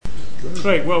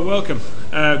Great, well, welcome.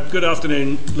 Good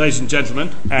afternoon, ladies and gentlemen,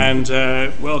 and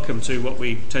welcome to what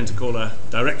we tend to call a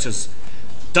director's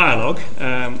dialogue,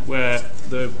 where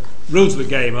the rules of the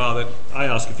game are that I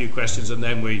ask a few questions and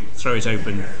then we throw it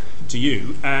open to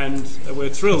you. And we're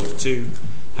thrilled to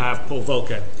have Paul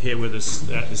Volcker here with us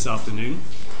this afternoon.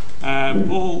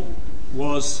 Paul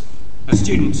was a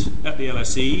student at the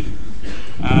LSE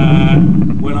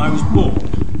when I was born.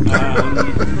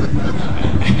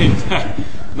 In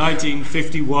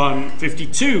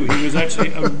 1951-52, he was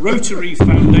actually a Rotary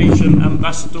Foundation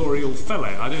ambassadorial fellow.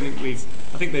 I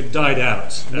think they've died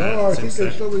out. No, I think they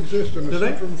still exist in a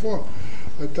different form.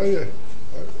 I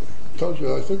told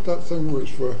you, I think that thing was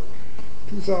for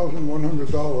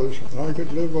 $2,100, and I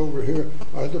could live over here.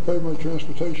 I had to pay my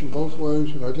transportation both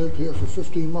ways, and I lived here for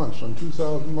 15 months on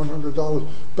 $2,100,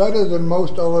 better than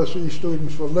most LSE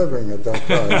students were living at that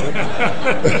time.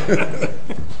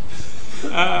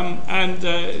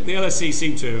 The LSE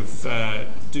seemed to have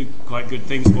do quite good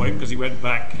things for him, because he went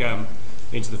back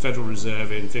into the Federal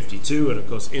Reserve in 52, and of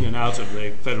course in and out of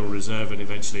the Federal Reserve, and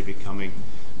eventually becoming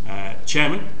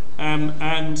chairman,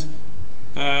 has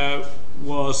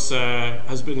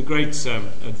been a great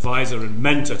advisor and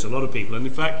mentor to a lot of people. And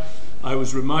in fact, I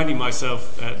was reminding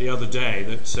myself the other day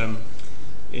that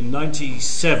in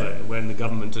 97, when the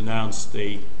government announced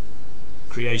the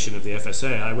creation of the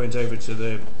FSA, I went over to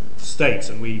the States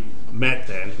and we met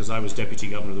then, because I was deputy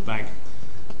governor of the bank,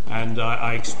 and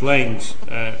I explained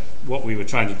what we were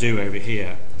trying to do over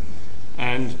here.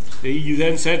 And you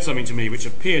then said something to me which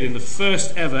appeared in the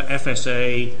first ever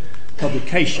FSA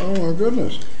publication. Oh my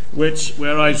goodness.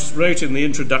 Where I wrote in the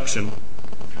introduction,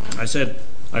 I said,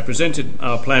 I presented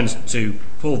our plans to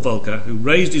Paul Volcker, who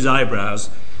raised his eyebrows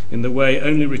in the way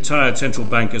only retired central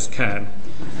bankers can.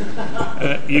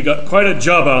 You got quite a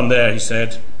job on there, he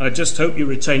said. I just hope you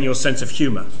retain your sense of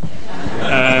humour.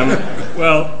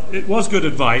 Well, it was good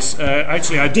advice.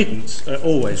 Actually, I didn't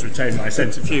always retain my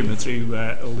sense of humour through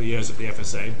all the years at the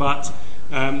FSA, but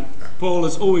Paul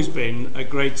has always been a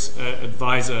great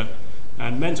advisor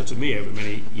and mentor to me over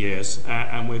many years,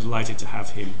 and we're delighted to have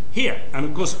him here. And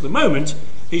of course, at the moment,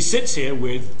 he sits here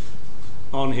with,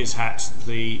 on his hat,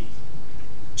 the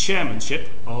chairmanship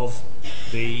of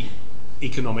the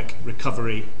Economic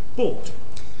Recovery Board.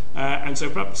 And so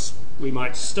perhaps we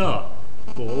might start,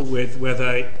 Paul, with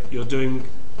whether you're doing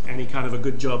any kind of a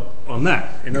good job on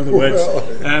that. In other words,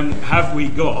 have we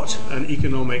got an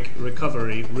economic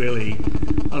recovery really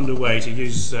underway, to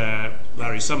use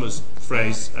Larry Summers'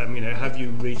 phrase? Have you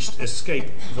reached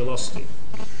escape velocity?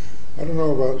 I don't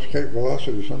know about escape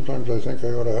velocity. Sometimes I think I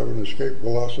ought to have an escape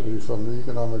velocity from the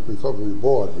Economic Recovery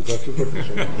Board, but that's a different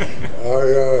thing.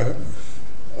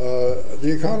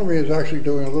 The economy is actually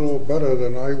doing a little better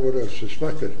than I would have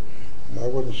suspected. I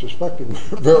wouldn't suspect it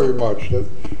very much. That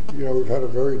we've had a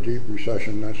very deep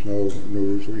recession. That's no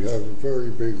news. We have a very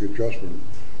big adjustment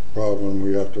problem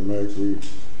we have to make. We,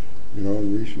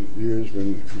 in recent years,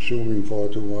 been consuming far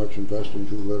too much, investing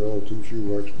too little, too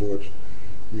few exports.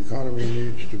 The economy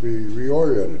needs to be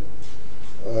reoriented,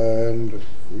 and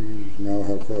we now,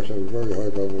 of course, have a very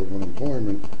high level of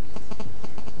unemployment.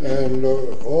 And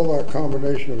all that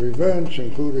combination of events,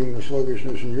 including the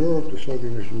sluggishness in Europe, the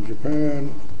sluggishness in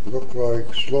Japan, look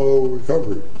like slow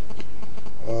recovery.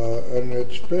 And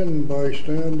it's been, by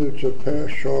standards of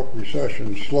past sharp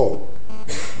recession, slow.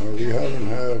 We haven't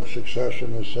had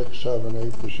succession of 6, 7,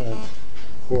 8%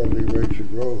 quarterly rates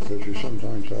of growth, as you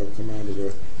sometimes have come out of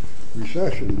a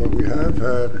recession. But we have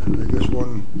had, I guess,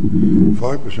 one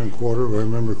 5% quarter, if I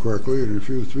remember correctly, and a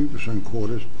few 3%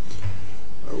 quarters.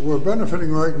 We're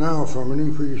benefiting right now from an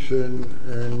increase in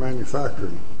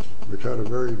manufacturing, which had a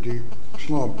very deep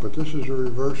slump, but this is a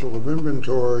reversal of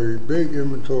inventory, big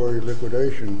inventory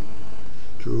liquidation,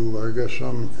 to, I guess,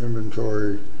 some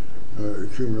inventory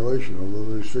accumulation, although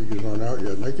those figures aren't out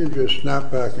yet. And that gives you a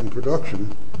snapback in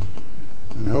production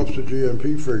and helps the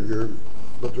GNP figure,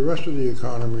 but the rest of the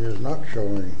economy is not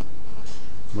showing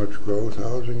much growth.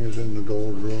 Housing is in the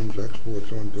doldrums,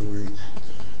 exports aren't doing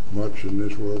much in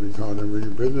this world economy.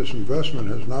 Business investment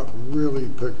has not really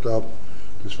picked up,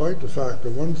 despite the fact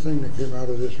that one thing that came out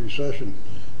of this recession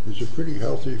is a pretty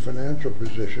healthy financial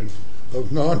position of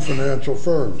non-financial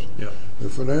firms. Yeah. The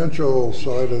financial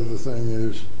side of the thing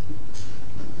is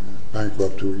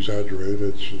bankrupt, to exaggerate.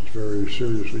 It's very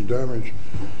seriously damaged.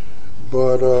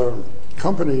 But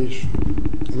companies,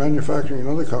 manufacturing and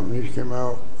other companies, came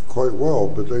out quite well,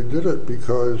 but they did it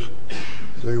because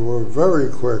they were very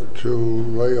quick to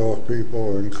lay off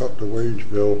people and cut the wage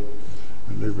bill,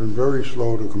 and they've been very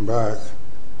slow to come back.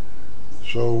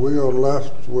 So we are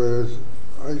left with,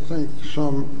 I think,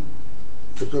 some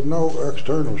if there are no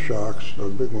external shocks, the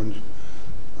big ones,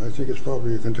 I think it's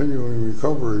probably a continuing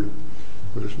recovery,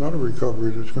 but it's not a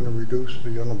recovery that's going to reduce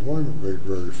the unemployment rate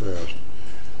very fast.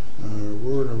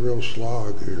 We're in a real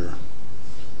slog here.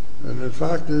 And the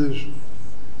fact is,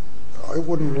 I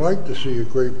wouldn't like to see a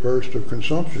great burst of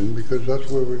consumption because that's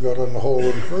where we got on the hole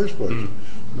in the first place.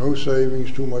 No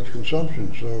savings, too much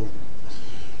consumption. So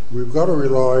we've got to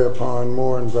rely upon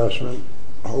more investment,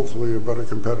 hopefully a better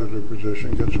competitive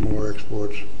position, get some more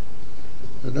exports,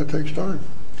 and that takes time.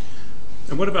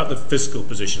 And what about the fiscal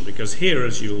position? Because here,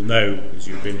 as you'll know, as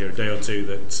you've been here a day or two,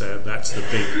 that's the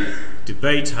big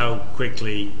debate. How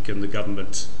quickly can the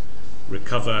government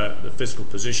recover the fiscal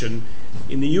position?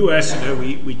 In the US,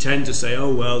 we tend to say,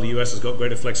 oh, well, the US has got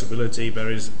greater flexibility,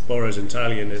 borrows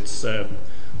entirely in its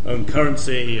own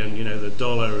currency, and, the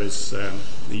dollar is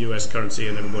the US currency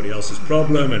and everybody else's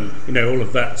problem, and, all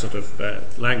of that sort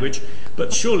of language.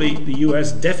 But surely the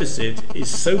US deficit is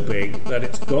so big that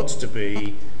it's got to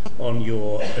be on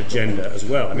your agenda as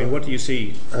well. I mean, what do you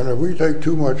see? And if we take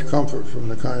too much comfort from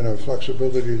the kind of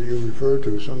flexibility that you refer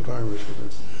to, sometimes it's going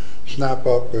to snap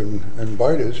up and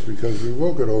bite us because we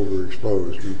will get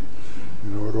overexposed.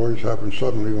 And, it always happens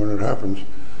suddenly when it happens.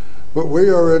 But we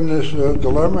are in this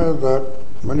dilemma that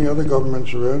many other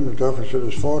governments are in. The deficit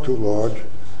is far too large.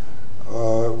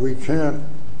 We can't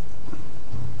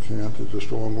is a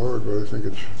strong word, but I think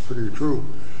it's pretty true.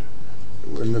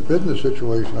 In the business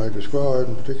situation I described,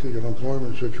 and particularly the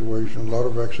unemployment situation, a lot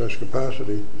of excess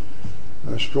capacity,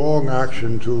 a strong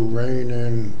action to rein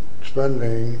in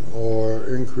spending or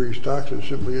increase taxes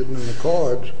simply isn't in the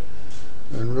cards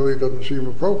and really doesn't seem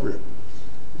appropriate.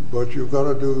 But you've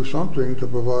got to do something to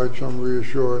provide some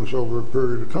reassurance over a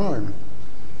period of time.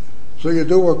 So you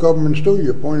do what governments do,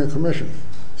 you appoint a commission.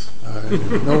 I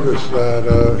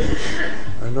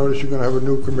notice you're going to have a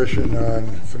new commission on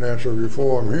financial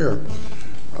reform here.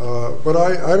 But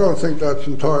I don't think that's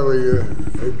entirely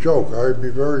a joke. I'd be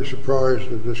very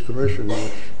surprised if this commission,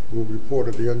 which will report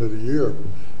at the end of the year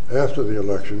after the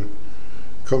election,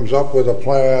 comes up with a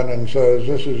plan and says,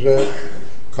 this is it,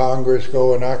 Congress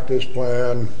go enact this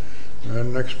plan,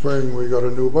 and next spring we got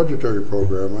a new budgetary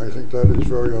program. I think that is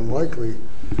very unlikely.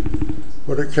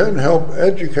 But it can help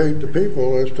educate the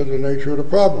people as to the nature of the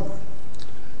problem.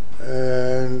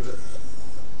 And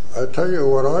I tell you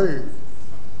what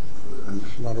and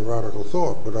it's not a radical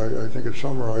thought, but I think it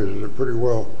summarizes it pretty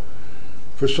well.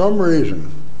 For some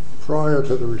reason, prior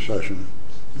to the recession,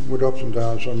 with ups and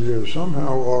downs some years,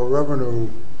 somehow our revenue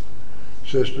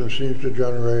system seems to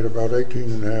generate about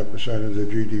 18.5% of the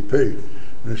GDP.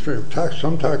 And it's true,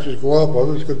 some taxes go up,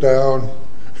 others go down,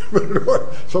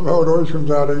 but somehow it always comes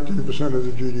out 18% of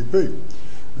the GDP.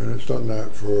 And it's done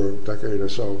that for a decade or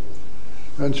so.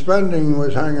 And spending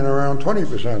was hanging around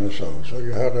 20% or so. So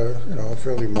you had a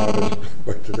fairly modest,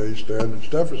 by today's standards,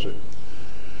 deficit.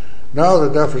 Now the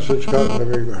deficit's gotten to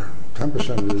be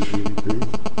 10% of the GDP.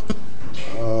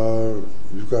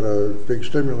 You've got a big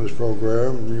stimulus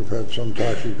program, and you've had some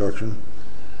tax reduction.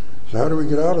 So how do we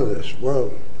get out of this?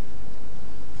 Well,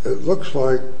 it looks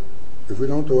like if we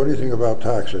don't do anything about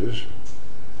taxes,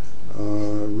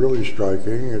 really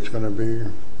striking, it's going to be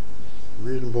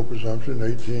reasonable presumption,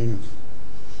 18%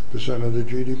 of the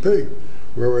GDP,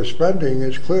 whereas spending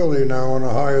is clearly now on a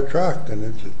higher track, and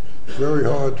it's very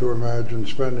hard to imagine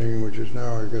spending, which is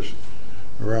now, I guess,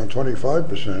 around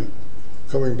 25%,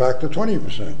 coming back to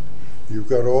 20%. You've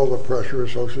got all the pressure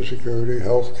of Social Security,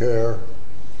 health care,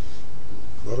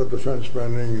 a lot of defense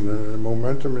spending, the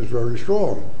momentum is very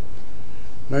strong.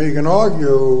 Now you can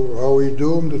argue, are we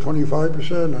doomed to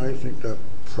 25%? I think that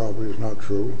probably is not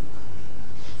true.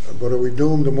 But are we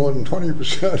doomed to more than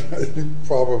 20%? I think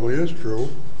probably is true.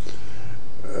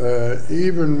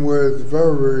 Even with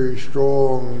very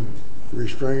strong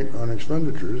restraint on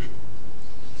expenditures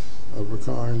of a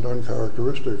kind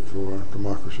uncharacteristic for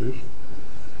democracies,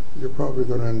 you're probably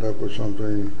going to end up with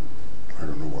something, I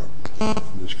don't know what.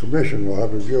 This commission will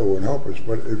have a view and help us,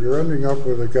 but if you're ending up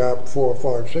with a gap 4,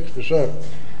 5, 6%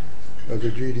 of the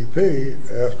GDP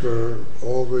after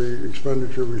all the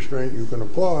expenditure restraint you can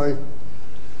apply,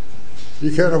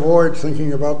 you can't avoid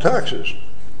thinking about taxes.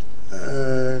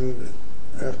 And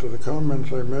after the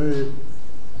comments I made,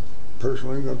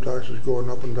 personal income taxes going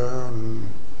up and down, and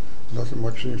nothing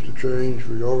much seems to change.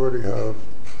 We already have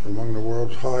among the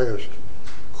world's highest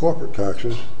corporate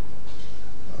taxes.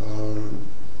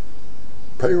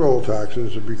 Payroll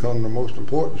taxes have become the most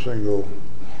important single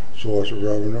source of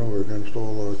revenue against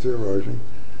all our theorizing.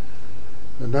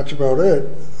 And that's about it.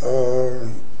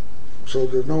 So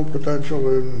there's no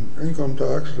potential in income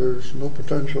tax, there's no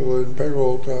potential in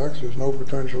payroll tax, there's no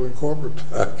potential in corporate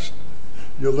tax.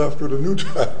 You're left with a new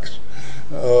tax.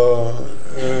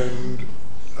 And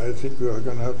I think we're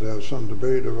going to have some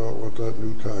debate about what that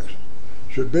new tax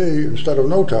should be instead of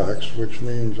no tax, which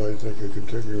means I think a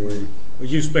continuing. Well,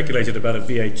 you speculated about a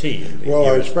VAT.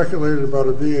 Well, I speculated about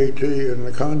a VAT in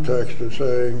the context of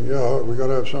saying, yeah, we got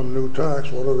to have some new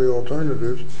tax. What are the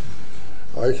alternatives?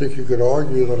 I think you could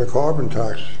argue that a carbon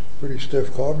tax, pretty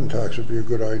stiff carbon tax, would be a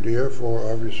good idea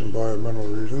for obvious environmental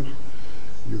reasons.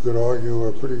 You could argue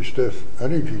a pretty stiff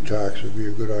energy tax would be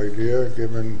a good idea,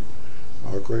 given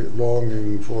our great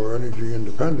longing for energy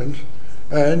independence.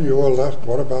 And you are left,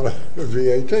 what about a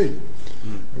VAT,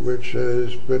 which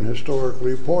has been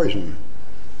historically poison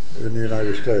in the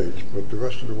United States, but the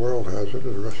rest of the world has it,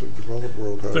 and the rest of the developed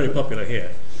world has it. Very popular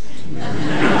here.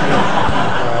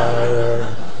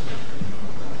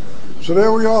 So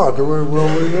there we are. Will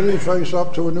we really face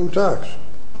up to a new tax?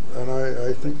 And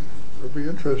I think it'll be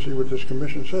interesting what this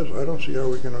commission says. I don't see how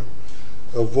we can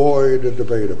avoid a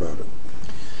debate about it.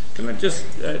 Can I just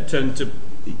turn to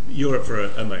Europe for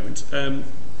a moment?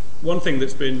 One thing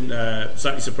that's been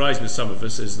slightly surprising to some of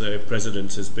us is the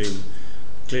President has been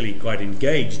clearly quite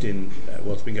engaged in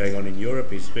what's been going on in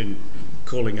Europe. He's been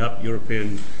calling up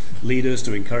European leaders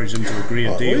to encourage them to agree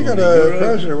a deal. We got a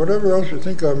president, whatever else you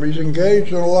think of him, he's engaged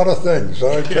in a lot of things,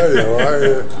 I tell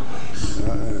you.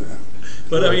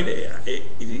 But I mean,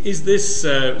 is this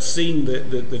seen,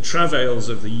 the travails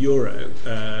of the euro,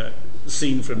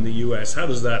 seen from the US, how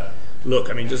does that look?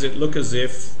 I mean, does it look as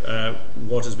if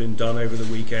what has been done over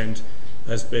the weekend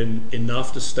has been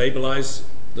enough to stabilise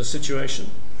the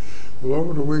situation? Well,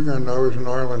 over the weekend I was in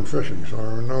Ireland fishing, so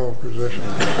I'm in no position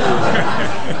to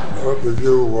say what the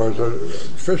view was.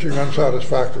 Fishing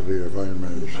unsatisfactorily, if I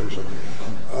may say so.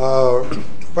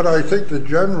 But I think the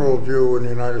general view in the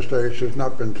United States has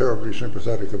not been terribly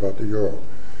sympathetic about the euro.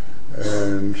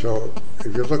 And so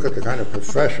if you look at the kind of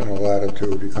professional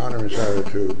attitude, economist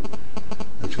attitude,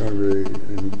 it's going to be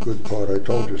in good part, I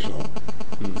told you so,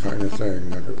 kind of thing,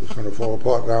 that it was going to fall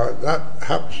apart. Now, that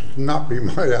happens to not be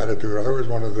my attitude. I was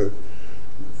one of the,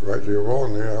 rightly or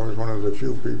wrongly, I was one of the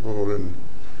few people in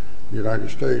the United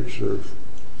States who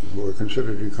were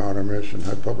considered economists and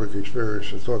had public experience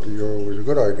that thought the euro was a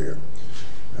good idea,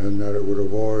 and that it would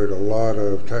avoid a lot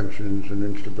of tensions and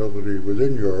instability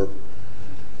within Europe.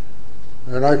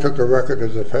 And I took the record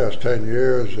of the past 10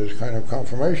 years as kind of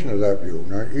confirmation of that view.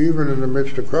 Now, even in the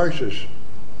midst of crisis,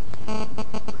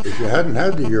 if you hadn't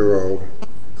had the euro,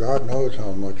 God knows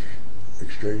how much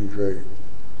exchange rate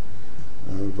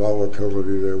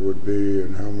volatility there would be,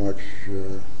 and how much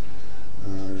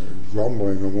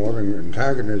grumbling or more than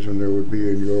antagonism there would be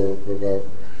in Europe about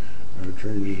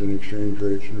changes in exchange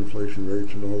rates and inflation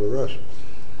rates and all the rest.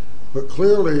 But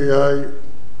clearly,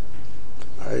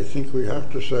 I think we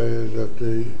have to say that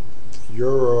the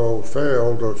euro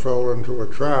failed or fell into a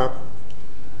trap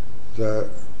that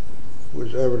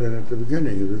was evident at the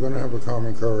beginning. If you're going to have a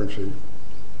common currency,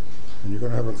 and you're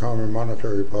going to have a common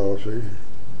monetary policy,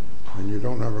 and you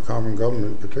don't have a common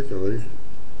government particularly,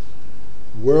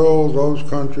 will those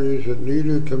countries that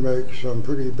needed to make some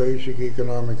pretty basic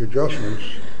economic adjustments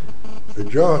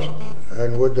adjust,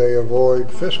 and would they avoid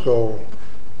fiscal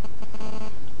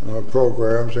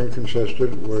programs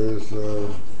inconsistent with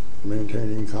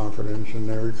maintaining confidence in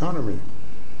their economy?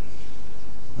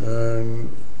 And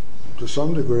to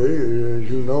some degree, as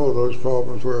you know, those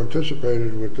problems were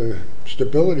anticipated with the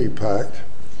Stability Pact,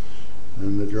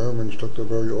 and the Germans took the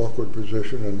very awkward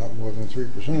position of not more than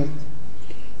 3%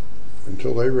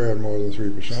 until they ran more than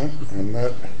 3%, and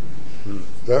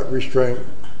that restraint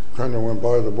kind of went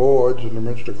by the boards in the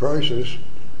midst of crisis.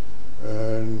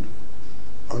 And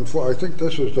I think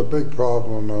this is the big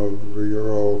problem of the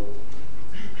euro,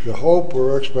 the hope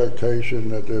or expectation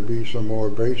that there be some more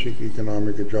basic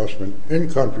economic adjustment in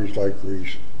countries like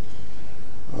Greece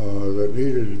that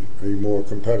needed a more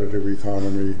competitive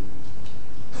economy.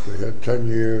 They had 10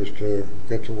 years to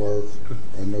get to work,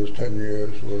 and those 10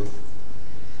 years were,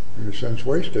 in a sense,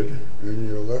 wasted, and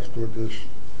you're left with this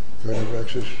kind of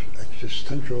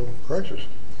existential crisis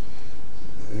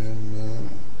in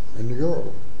the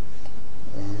euro.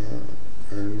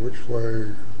 In which way,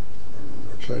 I'm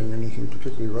not saying anything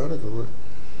particularly radical, but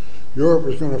Europe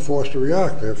is going to force to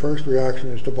react. Their first reaction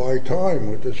is to buy time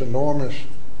with this enormous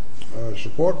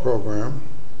support program,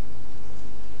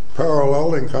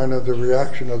 paralleling kind of the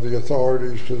reaction of the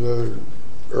authorities to the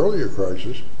earlier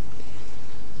crisis.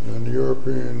 And the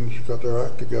Europeans got their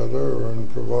act together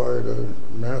and provide a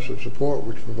massive support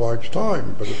which provides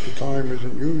time. But if the time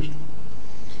isn't used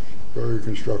very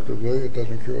constructively, it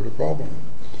doesn't cure the problem.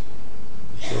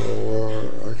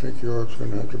 So I think Europe's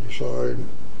going to have to decide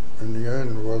in the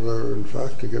end whether, in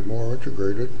fact, to get more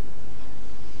integrated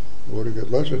or to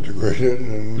get less integrated,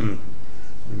 and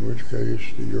in which case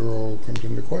the euro comes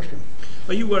into question.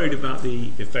 Are you worried about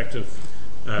the effect of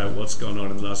what's gone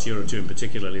on in the last year or two, and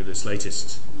particularly this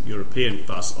latest European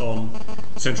fuss on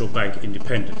central bank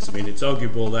independence? I mean, it's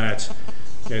arguable that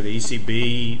the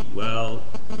ECB, well,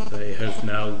 they have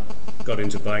now got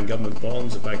into buying government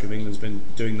bonds. The Bank of England's been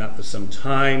doing that for some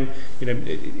time.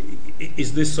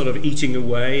 Is this sort of eating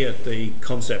away at the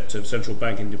concept of central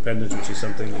bank independence, which is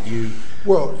something that you...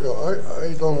 Well,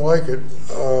 I don't like it.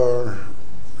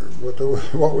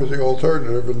 What was the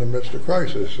alternative in the midst of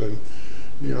crisis? And,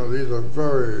 these are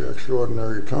very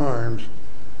extraordinary times,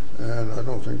 and I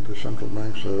don't think the central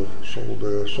banks have sold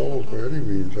their souls by any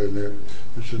means.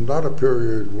 This is not a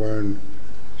period when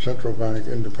central bank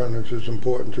independence is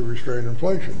important to restrain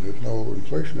inflation. There's no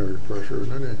inflationary pressure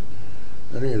in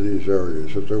any of these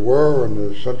areas. If there were, and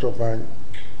the central bank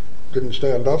didn't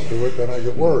stand up to it, then I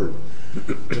get worried.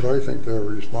 But I think they're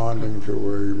responding to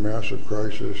a massive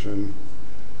crisis, and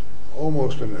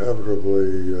almost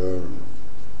inevitably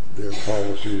their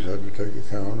policies had to take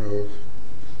account of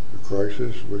the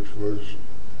crisis, which was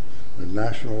a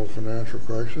national financial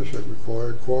crisis that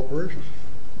required cooperation.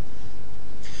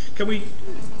 Can we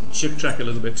shift track a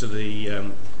little bit to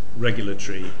the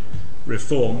regulatory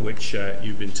reform, which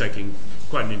you've been taking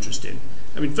quite an interest in?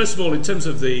 I mean, first of all, in terms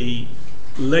of the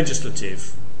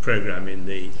legislative program in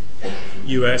the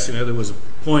US, there was a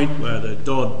point where the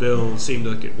Dodd bill seemed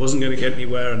like it wasn't going to get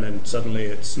anywhere, and then suddenly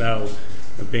it's now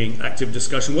being active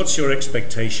discussion. What's your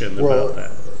expectation about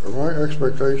that? My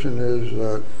expectation is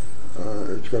that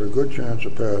it's got a good chance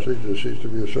of passage. There seems to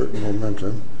be a certain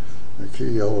momentum. The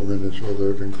key element is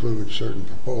whether it includes certain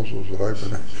proposals that I've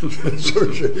been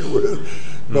associated with.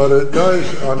 But it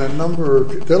does on a number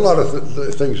of... There are a lot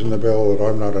of things in the bill that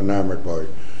I'm not enamored by.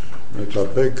 It's a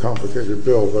big, complicated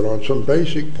bill, but on some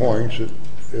basic points, it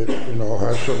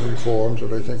has some reforms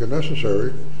that I think are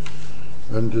necessary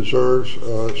and deserves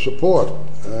support.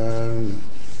 And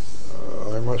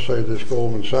I must say this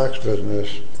Goldman Sachs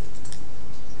business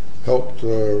helped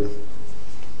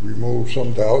remove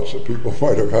some doubts that people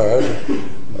might have had.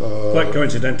 Quite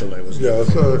coincidentally, wasn't it? Yeah,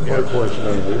 it's quite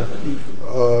coincidentally.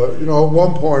 At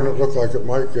one point it looked like it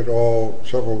might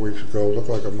several weeks ago, it looked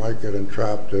like it might get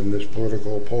entrapped in this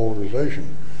political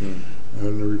polarization.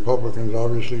 And the Republicans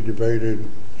obviously debated,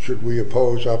 should we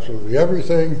oppose absolutely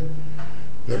everything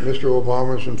that Mr.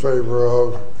 Obama's in favor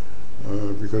of,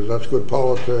 because that's good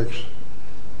politics,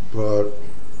 but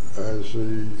as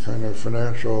the kind of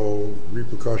financial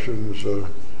repercussions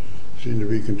seem to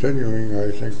be continuing,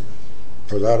 I think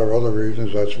for that or other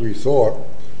reasons, that's we thought,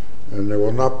 and there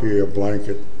will not be a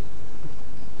blanket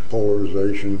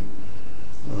polarization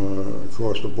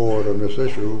across the board on this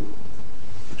issue,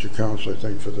 which accounts, I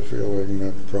think, for the feeling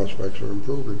that the prospects are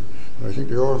improving. And I think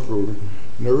they are improving.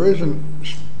 And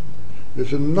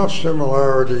there's enough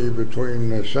similarity between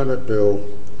the Senate bill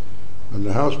and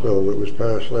the House bill that was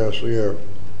passed last year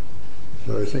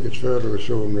that I think it's fair to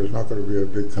assume there's not going to be a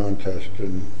big contest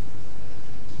in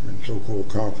so-called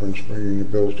conference bringing the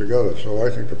bills together. So I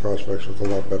think the prospects look a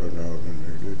lot better now than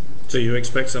they did. So you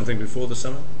expect something before the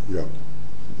summer? Yeah.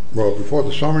 Well, before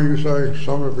the summer, you say?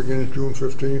 Summer begins June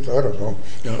 15th? I don't know.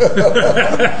 No.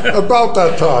 About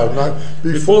that time.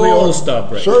 Before the All-Star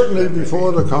break. Certainly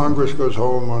before the Congress goes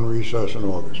home on recess in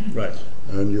August. Right.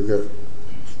 And you get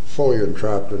fully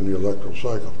entrapped in the electoral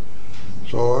cycle.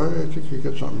 So I think you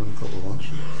get something in a couple of months.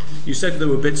 You said there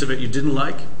were bits of it you didn't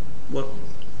like. What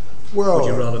would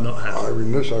you rather not have? I'm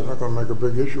not going to make a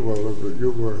big issue of it, but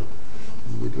you were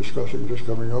discussing just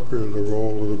coming up here the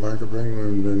role of the Bank of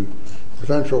England and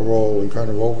potential role and kind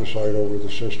of oversight over the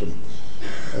system.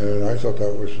 And I thought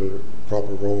that was the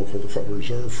proper role for the Federal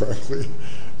Reserve, frankly,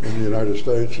 in the United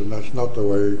States, and that's not the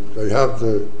way they have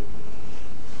the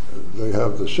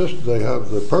system, they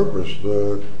have the purpose,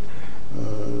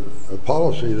 a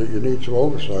policy that you need some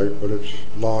oversight, but it's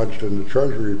lodged in the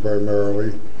Treasury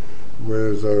primarily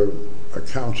with a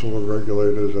council of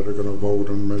regulators that are going to vote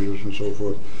on measures and so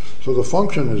forth. So the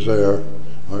function is there.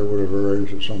 I would have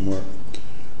arranged it somewhat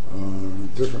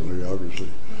differently, obviously.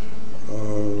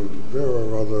 There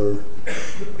are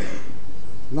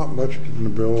not much in the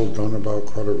bill done about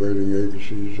credit rating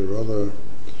agencies or other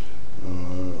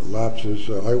lapses.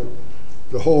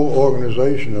 The whole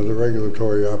organization of the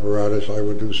regulatory apparatus I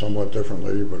would do somewhat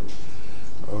differently, but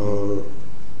I'm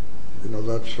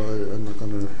not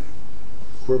going to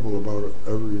quibble about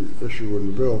every issue in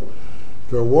the bill.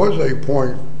 There was a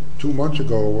point 2 months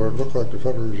ago where it looked like the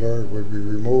Federal Reserve would be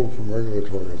removed from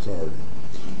regulatory authority,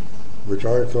 which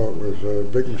I thought was a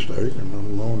big mistake, and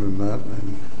I'm alone in that,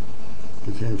 and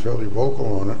became fairly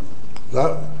vocal on it.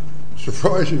 That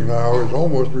surprising now is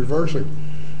almost reversing.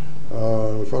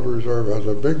 The Federal Reserve has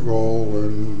a big role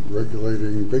in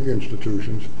regulating big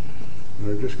institutions.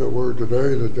 And I just got word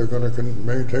today that they're going to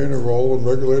maintain a role in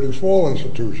regulating small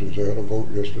institutions. They had a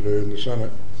vote yesterday in the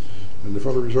Senate, and the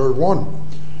Federal Reserve won.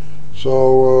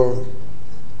 So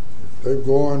they've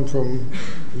gone from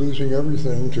losing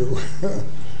everything to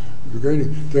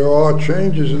gaining. There are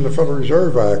changes in the Federal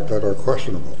Reserve Act that are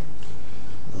questionable.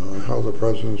 How the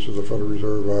presidents of the Federal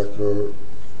Reserve Act are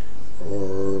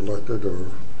elected or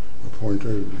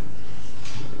appointed.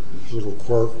 This little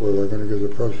quirk where they're going to give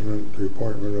the president the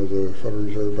appointment of the Federal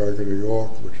Reserve Bank of New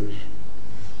York, which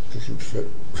doesn't fit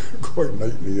quite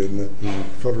neatly in the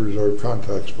Federal Reserve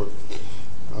context. But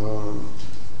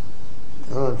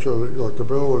I'm sure that, look, the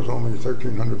bill is only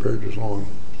 1,300 pages long.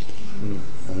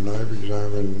 And I've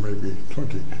examined maybe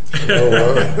 20. So,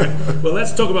 well,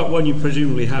 let's talk about one you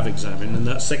presumably have examined, and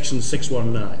that's Section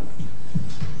 619.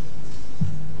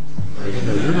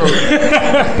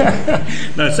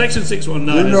 No, Section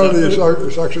 619. You know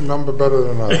the section number better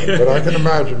than I do, but I can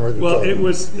imagine what you're Well, it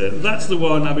was. That's the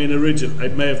one. I mean, originally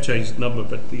it may have changed number,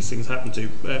 but these things happen to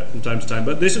from time to time.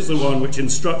 But this is the one which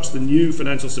instructs the new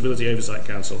Financial Stability Oversight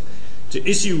Council to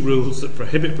issue rules that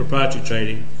prohibit proprietary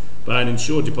trading by an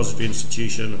insured depository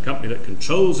institution, a company that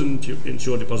controls an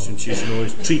insured depository institution or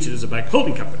is treated as a bank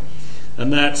holding company.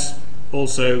 And that's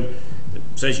also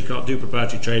says you can't do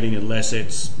proprietary trading unless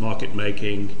it's market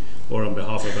making or on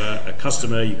behalf of a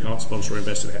customer. You can't sponsor or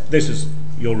invest in it. This is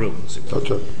your rule. That's it.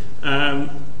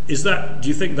 Is that? Do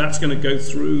you think that's going to go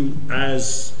through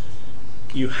as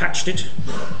you hatched it?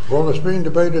 Well, it's being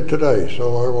debated today,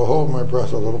 so I will hold my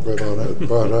breath a little bit on it.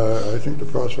 But I think the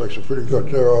prospects are pretty good.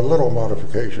 There are little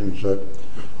modifications that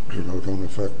don't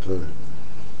affect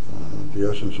the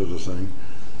essence of the thing.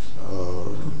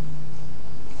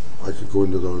 I could go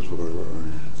into those, but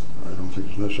I don't think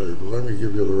it's necessary. But let me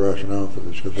give you the rationale for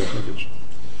this, because I think it's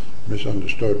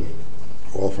misunderstood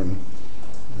often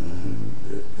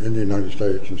in the United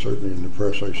States, and certainly in the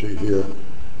press I see here.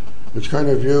 It's kind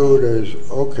of viewed as,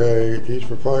 okay, these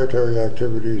proprietary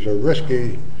activities are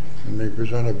risky, and they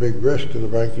present a big risk to the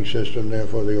banking system,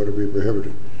 therefore they ought to be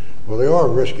prohibited. Well, they are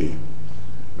risky,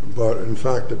 but in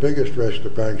fact the biggest risk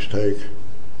that banks take,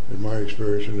 in my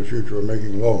experience in the future, are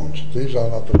making loans. These are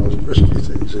not the most risky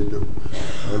things they do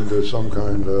under some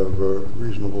kind of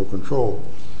reasonable control.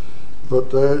 But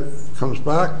that comes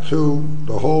back to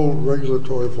the whole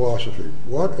regulatory philosophy.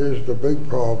 What is the big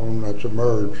problem that's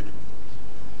emerged,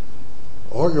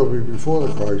 arguably before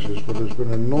the crisis, but has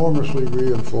been enormously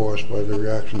reinforced by the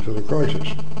reaction to the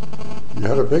crisis? You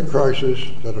had a big crisis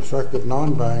that affected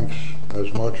non-banks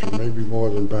as much, or maybe more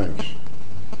than banks.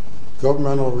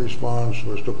 Governmental response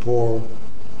was to pour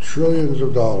trillions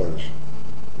of dollars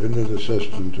into the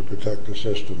system to protect the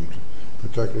system,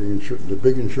 protecting the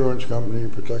big insurance company,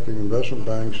 protecting investment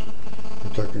banks,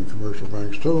 protecting commercial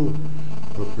banks too,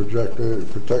 but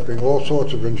protecting all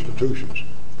sorts of institutions.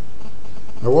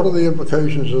 Now, what are the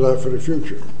implications of that for the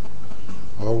future?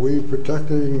 Are we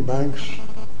protecting banks,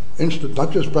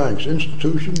 not just banks,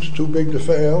 institutions too big to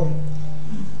fail?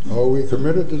 Are we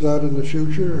committed to that in the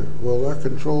future? Will that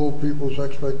control people's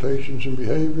expectations and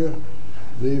behavior,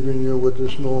 leaving you with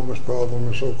this enormous problem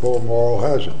of so-called moral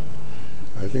hazard?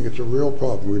 I think it's a real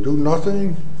problem. We do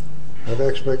nothing, that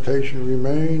expectation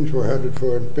remains. We're headed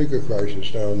for a bigger crisis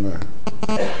down the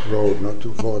road, not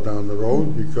too far down the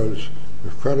road, because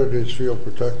if creditors feel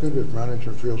protected, if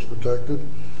management feels protected,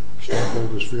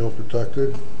 stockholders feel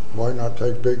protected, why not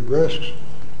take big risks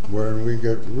when we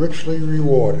get richly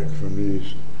rewarded from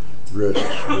these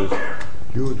risks with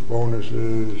huge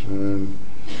bonuses and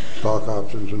stock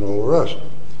options and all the rest?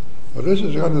 But this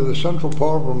is kind of the central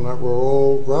problem that we're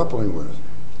all grappling with.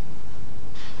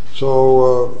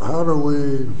 So how do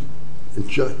we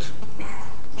inject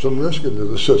some risk into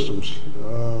the systems?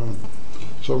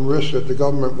 Some risk that the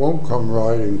government won't come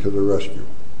riding to the rescue.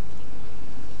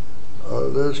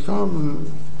 There's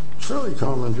fairly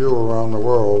common view around the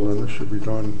world, and this should be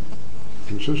done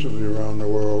consistently around the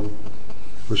world,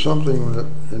 for something that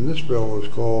in this bill is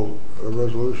called a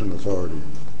resolution authority.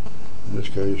 In this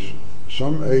case,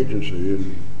 some agency,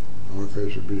 in our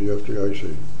case it would be the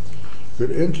FDIC,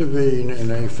 could intervene in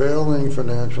a failing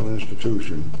financial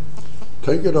institution,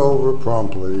 take it over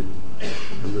promptly,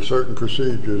 under certain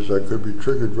procedures that could be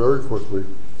triggered very quickly,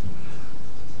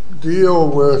 deal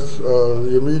with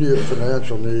the immediate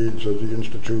financial needs of the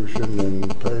institution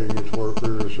and paying its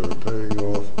workers or paying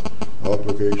off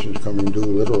obligations coming due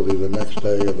literally the next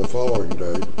day or the following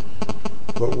day,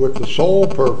 but with the sole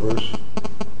purpose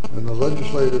and the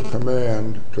legislative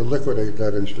command to liquidate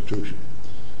that institution.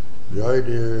 The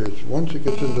idea is once it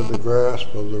gets into the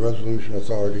grasp of the resolution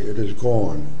authority, it is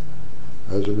gone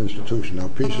as an institution. Now,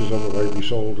 pieces of it might be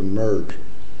sold and merged,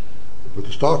 but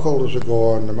the stockholders are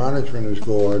gone, the management is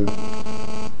gone,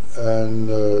 and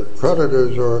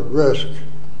creditors are at risk,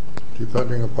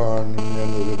 depending upon, at the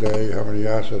end of the day, how many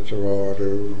assets there are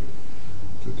to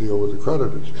deal with the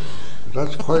creditors.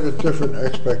 That's quite a different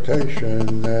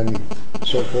expectation than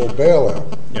so-called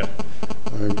bailout. Yeah.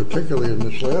 And particularly in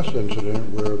this last incident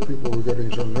where people were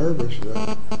getting so nervous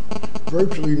that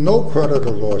virtually no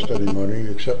creditor lost any money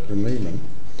except in Lehman,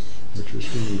 which was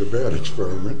deemed a bad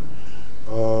experiment.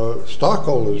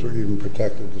 Stockholders were even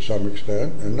protected to some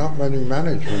extent, and not many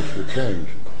managements were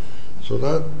changed. So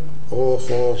that all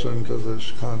falls into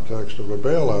this context of a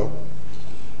bailout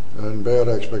and bad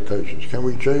expectations. Can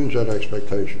we change that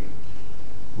expectation?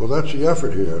 Well, that's the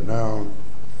effort here. Now,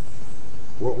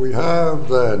 what we have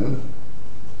then,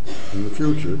 in the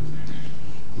future,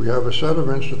 we have a set of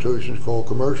institutions called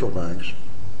commercial banks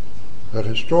that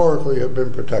historically have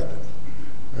been protected.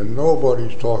 And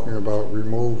nobody's talking about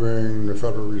removing the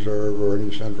Federal Reserve or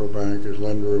any central bank as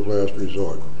lender of last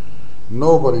resort.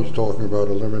 Nobody's talking about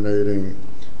eliminating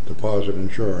deposit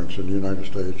insurance in the United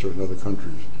States or in other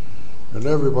countries. And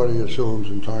everybody assumes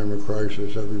in time of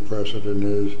crisis, every precedent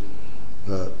is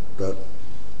that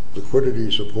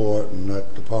liquidity support and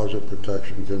that deposit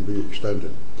protection can be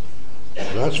extended.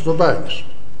 That's for banks.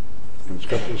 It's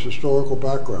got this historical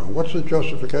background. What's the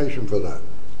justification for that?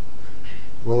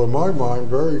 Well, in my mind,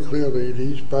 very clearly,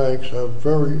 these banks have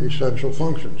very essential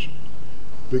functions,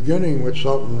 beginning with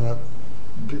something that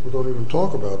people don't even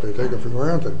talk about. They take it for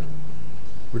granted,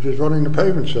 which is running the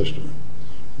payment system,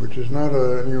 which is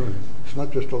it's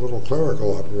not just a little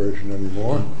clerical operation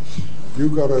anymore.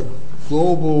 You've got a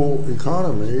global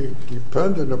economy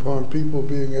dependent upon people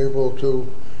being able to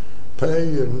pay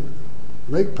and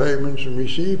make payments and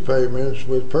receive payments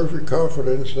with perfect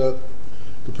confidence that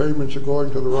the payments are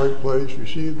going to the right place,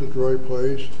 received at the right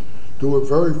place, do it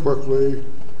very quickly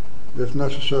if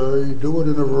necessary, do it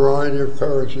in a variety of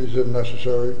currencies if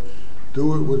necessary,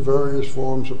 do it with various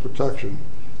forms of protection.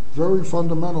 Very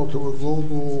fundamental to a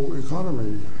global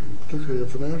economy, particularly a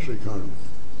financial economy.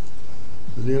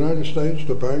 In the United States,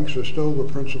 the banks are still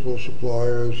the principal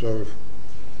suppliers of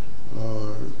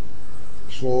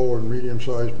small and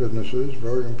medium-sized businesses,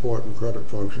 very important credit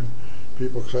function.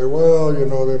 People say, well,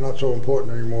 they're not so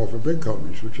important anymore for big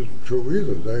companies, which isn't true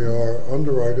either. They are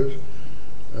underwriters,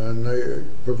 and they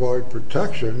provide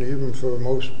protection even for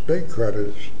most big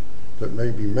credits that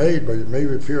may be made, but it may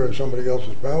appear on somebody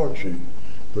else's balance sheet.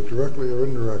 But directly or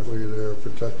indirectly, they're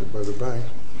protected by the banks.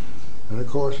 And of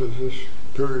course, as this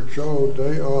period showed,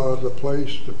 they are the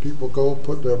place that people go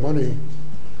put their money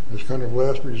as kind of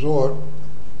last resort.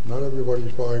 Not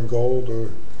everybody's buying gold or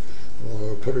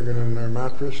putting it in their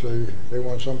mattress. They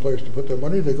want some place to put their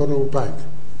money. They go to a bank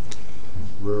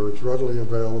where it's readily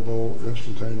available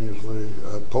instantaneously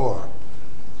at par.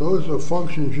 Those are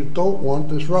functions you don't want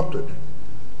disrupted,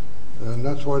 and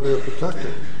that's why they're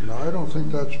protected. Now, I don't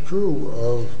think that's true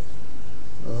of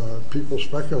people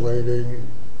speculating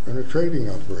in a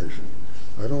trading operation.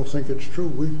 I don't think it's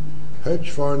true. Hedge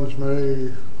funds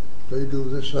they do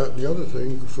this, that, and the other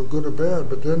thing for good or bad,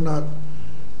 but they're not.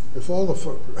 If all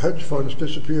the hedge funds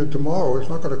disappeared tomorrow, it's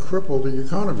not going to cripple the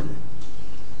economy.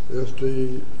 If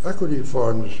the equity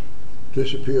funds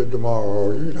disappeared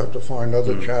tomorrow, you'd have to find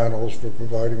other channels for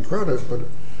providing credit, but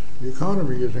the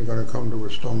economy isn't going to come to a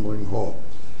stumbling halt.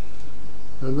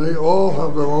 And they all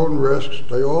have their own risks.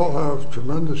 They all have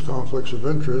tremendous conflicts of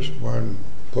interest when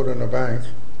put in a bank.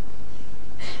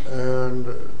 And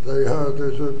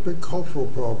there's a big cultural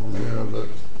problem here that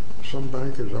some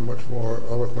bankers are much more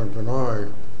eloquent than I,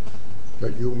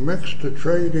 that you mix the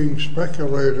trading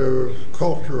speculative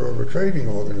culture of a trading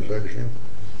organization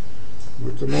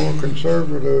with the more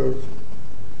conservative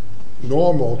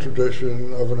normal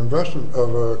tradition of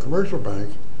a commercial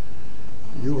bank,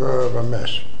 you have a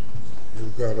mess.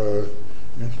 You've got an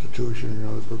institution,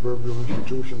 the proverbial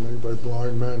institution made by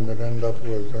blind men that end up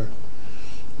with a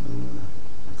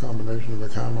combination of a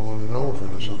camel and an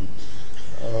elephant or something.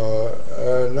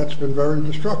 And that's been very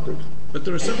destructive. But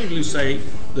there are some people who say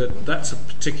that that's a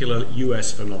particular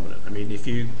US phenomenon. I mean, if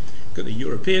you look at the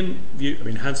European view,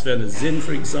 Hans-Werner Sinn,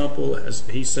 for example,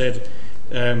 he said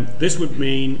this would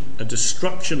mean a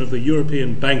destruction of the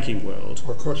European banking world.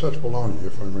 Well, of course, that's baloney,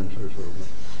 if I may say so.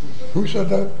 Who said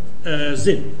that?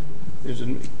 Sinn. He was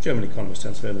a German economist,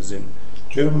 Hans-Werner Sinn.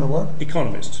 German what?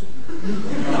 Economist.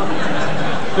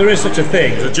 There is such a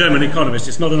thing as a German economist.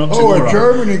 It's not an oxymoron. Oh, a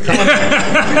German economist.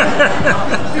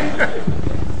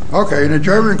 Okay, and a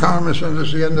German economist says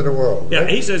it's the end of the world. Yeah,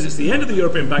 he says it's the end of the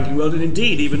European banking world, and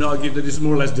indeed even argued that it's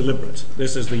more or less deliberate.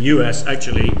 This is the US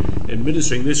actually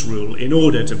administering this rule in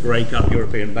order to break up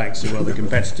European banks who are the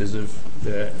competitors of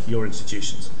your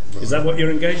institutions. Is that what you're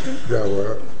engaged in? Yeah,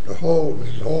 well,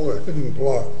 this is all a hidden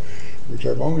plot, which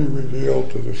I've only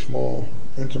revealed to the small,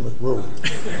 intimate group.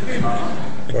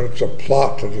 But it's a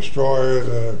plot to destroy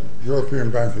the European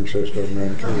banking system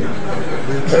and to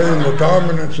retain the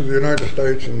dominance of the United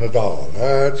States in the dollar.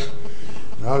 That's,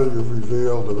 now that you've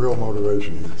revealed the real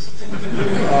motivation here.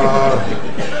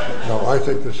 No, I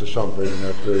think this is something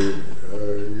that the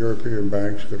European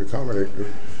banks could accommodate.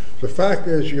 The fact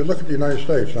is, you look at the United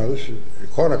States, now this is,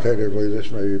 quantitatively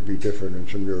this may be different in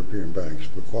some European banks,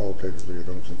 but qualitatively I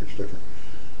don't think it's different.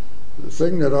 The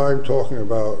thing that I'm talking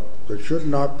about that should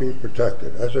not be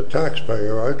protected, as a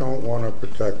taxpayer, I don't want to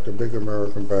protect the big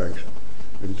American banks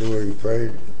in doing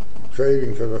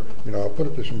trading for the, I'll put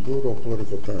it to some brutal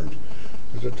political terms.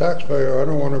 As a taxpayer, I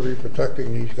don't want to be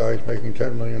protecting these guys making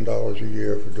 $10 million a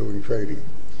year for doing trading.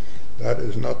 That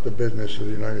is not the business of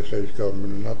the United States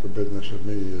government and not the business of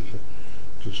me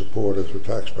to support as a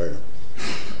taxpayer.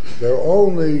 There are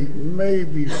only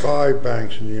maybe 5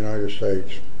 banks in the United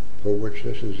States for which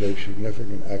this is a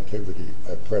significant activity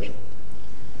at present.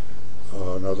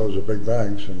 Now those are big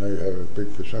banks and they have a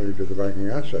big percentage of the banking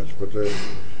assets, but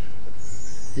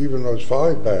even those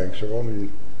 5 banks are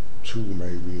only 2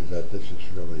 maybe that this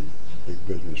is really big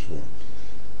business for.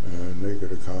 And they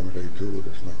could accommodate to it.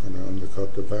 It's not going to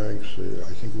undercut the banks.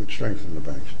 I think it would strengthen the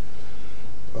banks.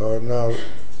 Now,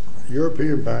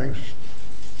 European banks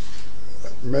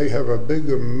may have a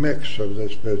bigger mix of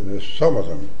this business, some of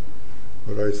them,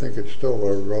 but I think it's still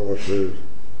a relative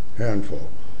handful.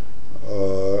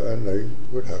 And they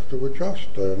would have to adjust.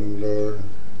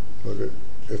 But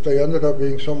if they ended up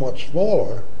being somewhat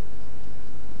smaller,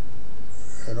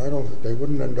 and they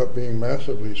wouldn't end up being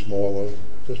massively smaller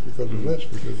just because of this,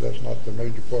 because that's not the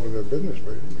major part of their business,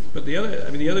 right? But the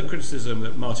other criticism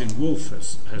that Martin Wolf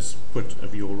has put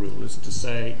of your rule is to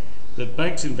say that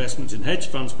banks' investments in hedge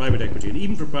funds, private equity, and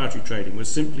even proprietary trading was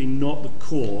simply not the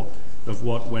core of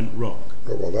what went wrong.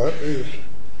 Well,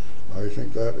 I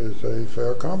think that is a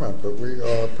fair comment, but we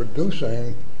are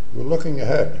we're looking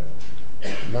ahead,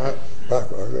 not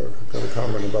backward. I've got a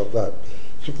comment about that.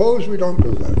 Suppose we don't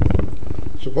do that.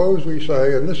 Suppose we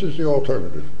say, and this is the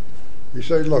alternative, we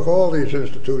say, look, all these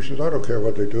institutions, I don't care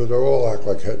what they do, they all act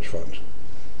like hedge funds.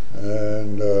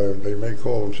 And they may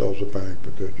call themselves a bank,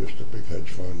 but they're just a big hedge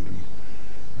fund.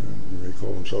 And they may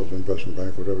call themselves an investment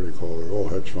bank, whatever they call it, they're all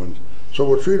hedge funds. So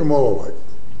we'll treat them all alike.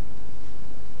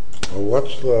 Well,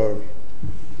 what's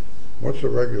the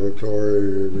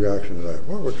regulatory reaction to that?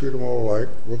 Well, we'll treat them all alike.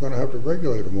 We're going to have to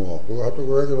regulate them all. We'll have to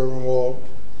regulate them all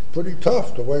pretty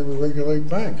tough, the way we regulate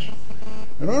banks.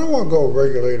 And I don't want to go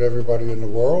regulate everybody in the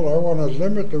world. I want to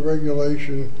limit the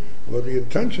regulation, or the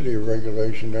intensity of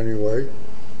regulation anyway,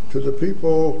 to the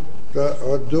people that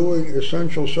are doing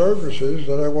essential services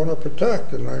that I want to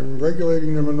protect. And I'm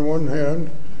regulating them on the one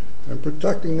hand and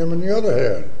protecting them on the other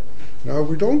hand. Now, if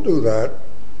we don't do that,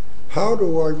 how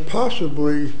do I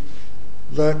possibly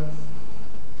let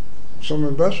some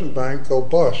investment bank go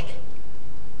bust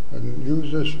and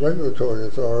use this regulatory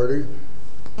authority,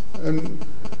 and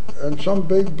some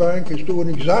big bank is doing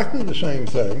exactly the same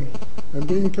thing and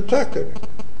being protected?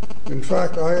 In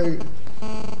fact, I'm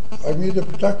either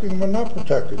protecting them or not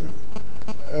protecting them.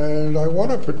 And I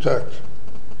want to protect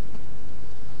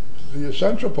the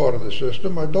essential part of the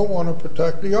system. I don't want to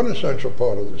protect the unessential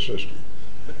part of the system.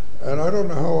 And I don't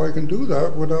know how I can do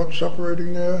that without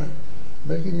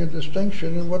making a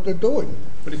distinction in what they're doing.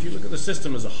 But if you look at the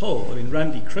system as a whole, I mean,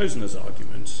 Randy Krosner's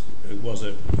argument, who was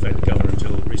a Fed governor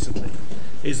until recently,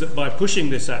 is that by pushing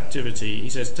this activity, he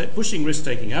says, pushing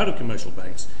risk-taking out of commercial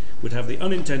banks would have the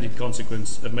unintended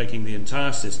consequence of making the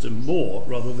entire system more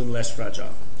rather than less fragile.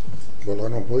 Well, I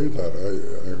don't believe that.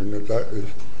 I mean, that is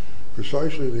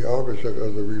precisely the opposite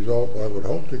of the result I would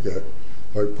hope to get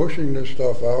by pushing this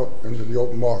stuff out into the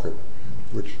open market,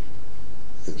 which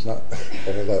is not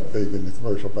all that big in the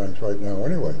commercial banks right now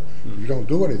anyway. If you don't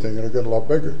do anything, it'll get a lot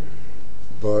bigger.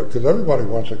 But because everybody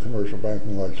wants a commercial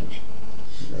banking license.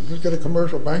 Just get a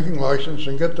commercial banking license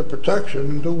and get the protection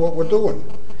and do what we're doing.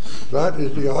 That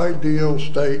is the ideal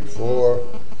state for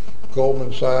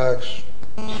Goldman Sachs,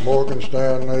 Morgan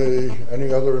Stanley,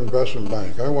 any other investment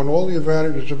bank. I want all the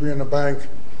advantages of being a bank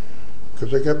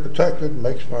because they get protected,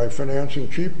 makes my financing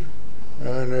cheap,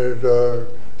 and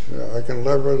I can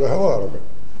lever the hell out of it.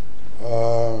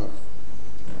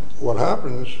 What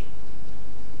happens,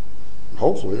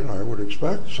 hopefully, and I would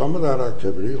expect some of that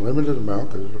activity, limited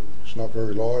amount, because it's not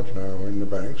very large now in the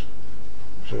banks,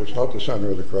 so it's not the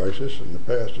center of the crisis. In the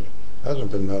past, it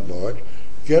hasn't been that large.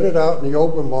 Get it out in the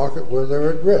open market where they're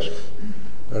at risk,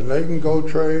 and they can go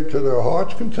trade to their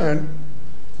heart's content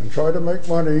and try to make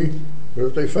money. But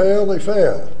if they fail, they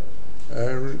fail.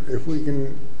 And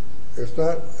if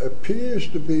that appears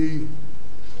to be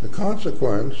the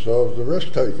consequence of the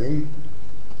risk taking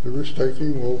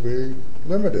will be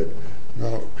limited.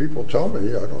 Now, people tell me,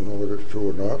 I don't know whether it's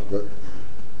true or not, but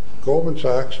Goldman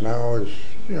Sachs now is,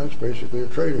 it's basically a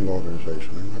trading organization.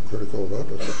 I'm not critical of that,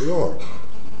 that's what they are.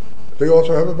 They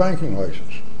also have a banking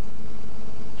license.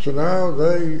 So now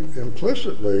they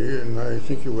implicitly, and I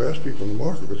think you ask people in the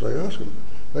market, because I ask them,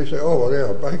 they say, oh, well,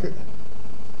 yeah, bank it.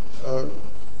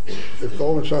 If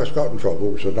Goldman Sachs got in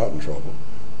trouble, which they're not in trouble,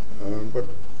 but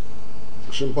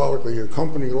symbolically a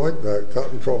company like that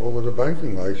got in trouble with a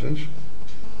banking license,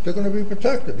 they're going to be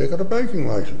protected. They got a banking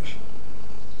license,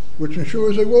 which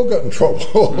ensures they will get in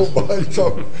trouble by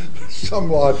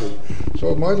some logic.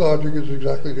 So my logic is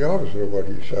exactly the opposite of what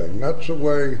he's saying. That's the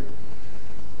way,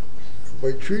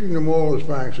 by treating them all as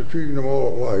banks or treating them all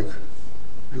alike,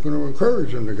 you're going to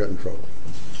encourage them to get in trouble.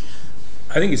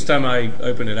 I think it's time I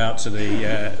open it out to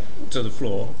the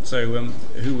floor. So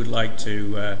who would like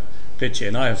to pitch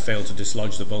in? I have failed to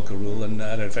dislodge the Volcker rule, and I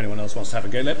don't know if anyone else wants to have a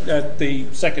go. The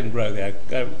second row there,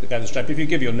 the guy in the stripe. If you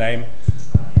give your name,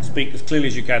 speak as clearly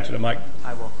as you can to the mic.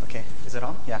 I will. Okay. Is it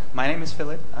on? Yeah. My name is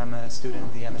Philip. I'm a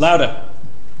student in the MSc. Louder.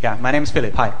 Yeah. My name is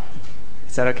Philip. Hi.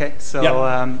 Is that okay? So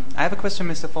yeah. I have a question,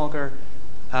 Mr. Volcker,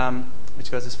 which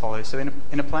goes as follows. So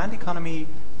in a planned economy,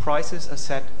 prices are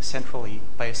set centrally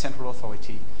by a central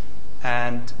authority.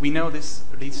 And we know this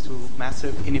leads to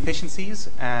massive inefficiencies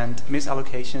and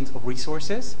misallocations of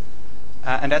resources.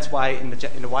 And that's why in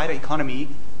the wider economy,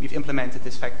 we've implemented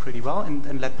this fact pretty well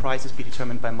and let prices be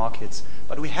determined by markets.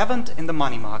 But we haven't in the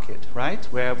money market, right?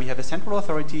 Where we have a central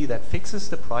authority that fixes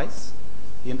the price,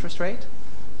 the interest rate,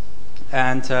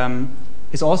 and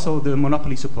is also the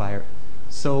monopoly supplier.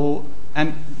 So,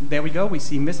 and there we go, we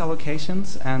see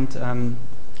misallocations and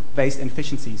based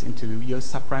inefficiencies into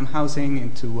US subprime housing,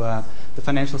 into the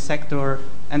financial sector,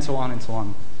 and so on and so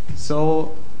on.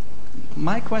 So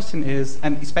my question is,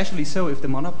 and especially so if the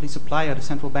monopoly supplier, the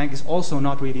central bank, is also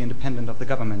not really independent of the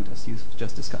government, as you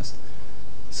just discussed.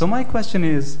 So my question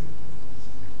is,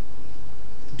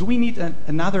 do we need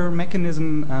another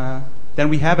mechanism than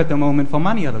we have at the moment for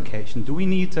money allocation? Do we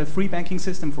need a free banking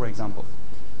system, for example?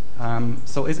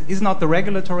 So is not the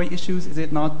regulatory issues, is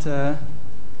it not...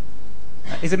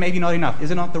 is it maybe not enough?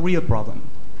 Is it not the real problem?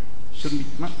 Shouldn't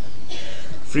we?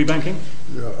 Free banking?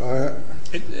 Yeah,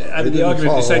 I mean, the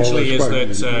argument essentially is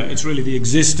that it's really the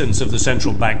existence of the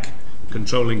central bank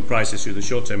controlling prices through the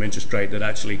short-term interest rate that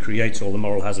actually creates all the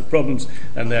moral hazard problems,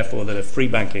 and therefore that a free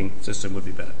banking system would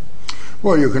be better.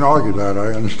 Well, you can argue that.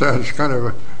 I understand. It's kind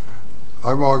of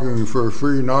I'm arguing for a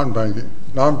free non-bank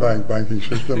banking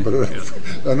system, but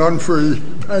an unfree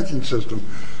banking system.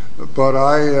 But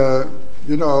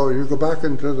you go back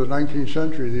into the 19th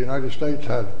century, the United States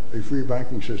had a free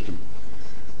banking system,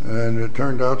 and it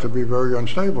turned out to be very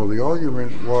unstable. The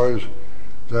argument was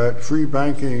that free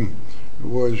banking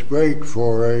was great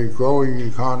for a growing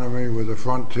economy with a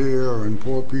frontier and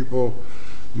poor people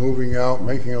moving out,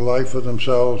 making a life for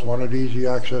themselves, wanted easy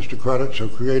access to credit, so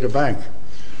create a bank.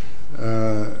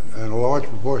 And a large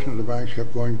proportion of the banks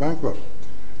kept going bankrupt.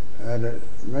 And it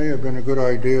may have been a good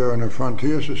idea in a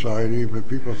frontier society, but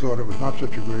people thought it was not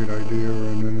such a great idea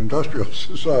in an industrial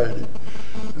society.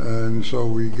 And so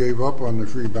we gave up on the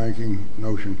free banking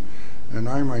notion. And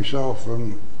I myself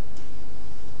am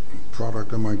a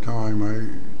product of my time.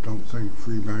 I don't think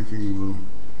free banking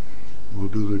will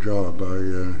do the job.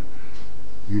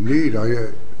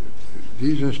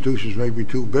 These institutions may be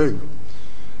too big,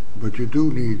 but you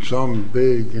do need some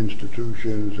big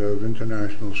institutions of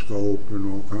international scope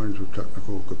and all kinds of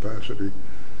technical capacity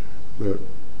that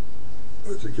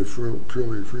I think a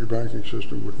purely free banking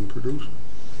system wouldn't produce.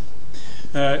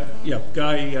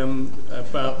 Guy,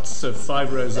 about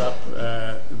 5 rows up,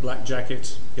 black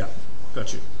jacket. Yeah,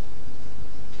 got you.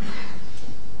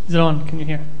 Is it on? Can you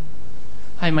hear?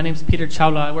 Hi, my name is Peter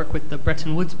Chawla. I work with the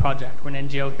Bretton Woods Project. We're an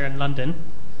NGO here in London.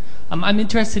 I'm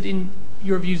interested in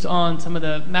your views on some of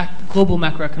the global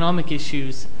macroeconomic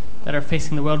issues that are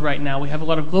facing the world right now. We have a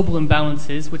lot of global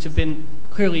imbalances, which have been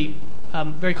clearly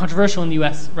very controversial in the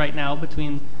U.S. right now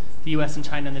between the U.S. and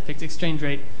China and the fixed exchange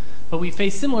rate. But we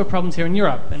face similar problems here in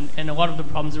Europe, and a lot of the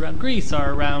problems around Greece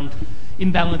are around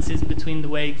imbalances between the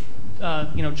way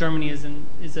Germany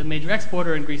is a major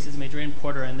exporter and Greece is a major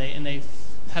importer, and they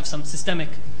have some systemic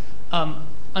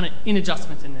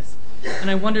inadjustment in this.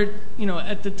 And I wondered,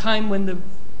 at the time when the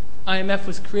IMF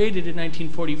was created in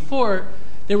 1944,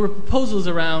 there were proposals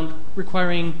around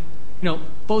requiring,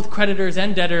 both creditors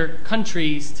and debtor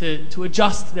countries to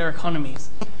adjust their economies.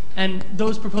 And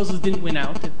those proposals didn't win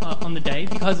out on the day,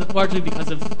 largely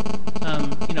because of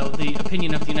the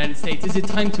opinion of the United States. Is it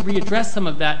time to readdress some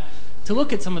of that, to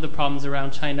look at some of the problems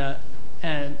around China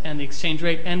and the exchange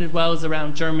rate, and as well as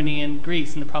around Germany and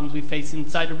Greece and the problems we face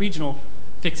inside a regional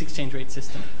fixed exchange rate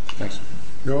system? Thanks.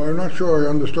 I'm not sure I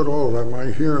understood all of that.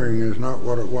 My hearing is not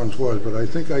what it once was, but I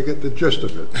think I get the gist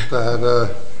of it.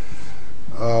 That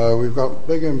we've got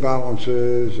big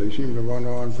imbalances. They seem to run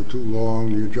on for too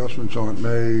long. The adjustments aren't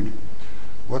made.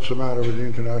 What's the matter with the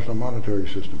international monetary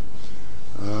system?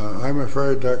 I'm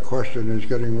afraid that question is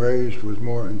getting raised with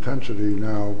more intensity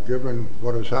now, given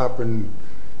what has happened.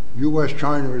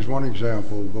 U.S.-China is one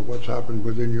example, but what's happened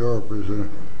within Europe is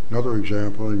another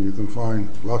example, and you can find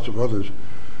lots of others.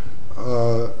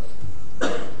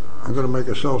 I'm going to make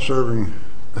a self-serving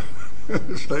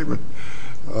statement.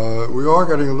 We are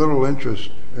getting a little interest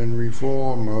in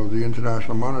reform of the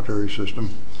international monetary system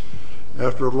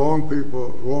after a long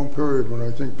period when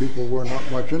I think people were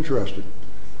not much interested.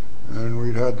 And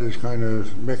we'd had this kind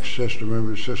of mixed system. It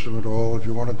was a system at all. If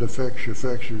you wanted to fix, you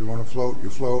fix. If you want to float, you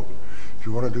float. If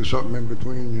you want to do something in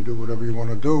between, you do whatever you want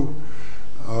to do.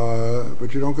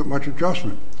 But you don't get much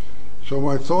adjustment. So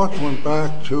my thoughts went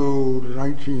back to the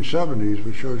 1970s,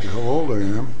 which shows you how old I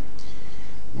am,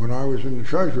 when I was in the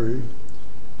Treasury,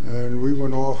 and we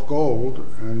went off gold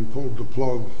and pulled the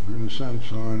plug, in a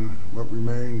sense, on what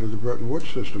remained of the Bretton Woods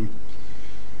system.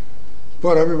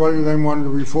 But everybody then wanted to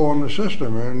reform the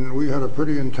system, and we had a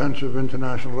pretty intensive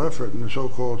international effort in the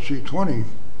so-called C20.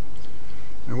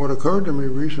 And what occurred to me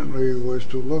recently was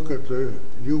to look at the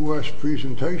U.S.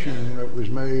 presentation that was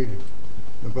made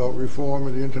about reform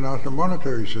of the international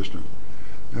monetary system.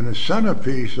 And the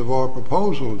centerpiece of our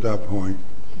proposal at that point,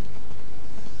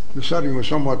 the setting was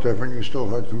somewhat different. You still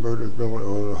had convertibility,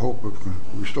 or the hope of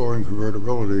restoring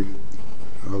convertibility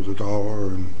of the dollar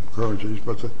and currencies,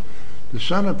 but the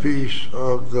centerpiece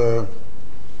of the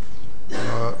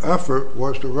effort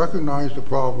was to recognize the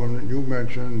problem that you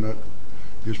mentioned, that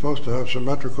you're supposed to have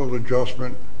symmetrical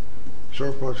adjustment,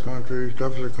 surplus countries,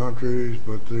 deficit countries,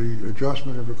 but the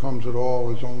adjustment, if it comes at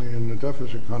all, is only in the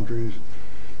deficit countries.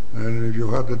 And if you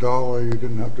had the dollar, you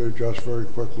didn't have to adjust very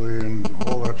quickly, and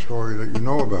all that story that you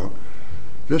know about.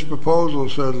 This proposal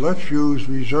said, let's use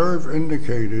reserve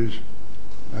indicators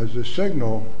as a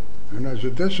signal and as a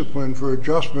discipline for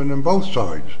adjustment in both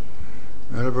sides.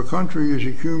 And if a country is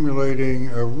accumulating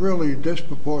a really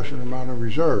disproportionate amount of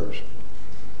reserves,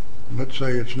 let's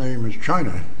say its name is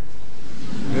China,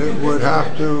 it would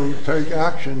have to take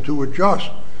action to adjust.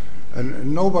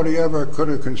 And nobody ever could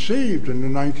have conceived in the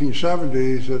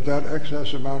 1970s that that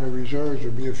excess amount of reserves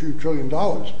would be a few $1 trillion.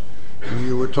 And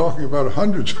you were talking about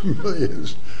hundreds of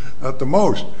millions at the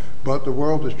most. But the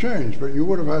world has changed. But you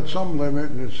would have had some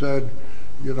limit, and it said,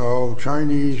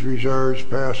 Chinese reserves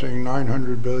passing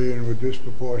 900 billion were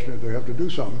disproportionate, they have to do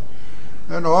something.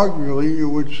 And arguably you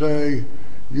would say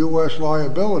U.S.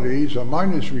 liabilities, a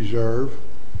minus reserve,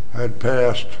 had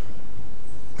passed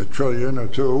 $1 trillion or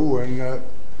two, and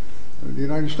the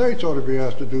United States ought to be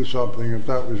asked to do something if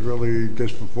that was really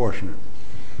disproportionate.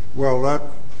 Well, that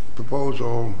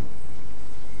proposal,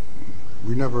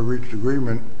 we never reached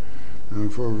agreement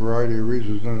for a variety of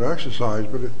reasons in that exercise,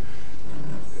 but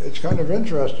it's kind of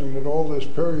interesting that all this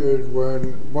period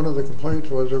when one of the complaints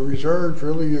was, are reserves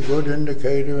really a good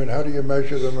indicator, and how do you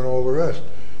measure them and all the rest?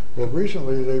 Well,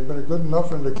 recently they've been a good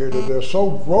enough indicator. They're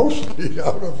so grossly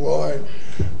out of line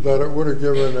that it would have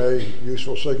given a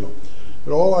useful signal.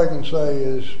 But all I can say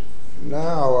is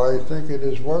now I think it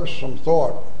is worth some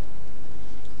thought,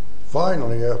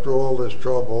 finally, after all this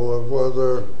trouble, of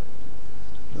whether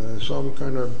some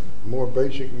kind of more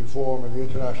basic reform of the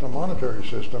international monetary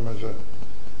system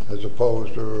as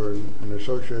opposed to an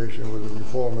association with the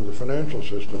reform of the financial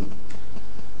system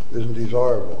isn't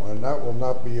desirable. And that will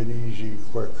not be an easy,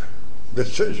 quick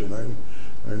decision.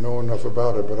 I know enough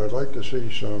about it, but I'd like to see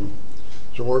some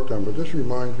work done. But this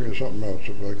reminds me of something else,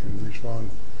 if I can respond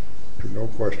to no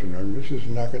question. I mean, this is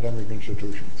an academic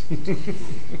institution.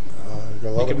 Got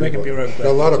a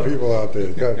lot of people out there.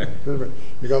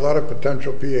 You got a lot of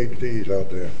potential PhDs out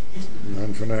there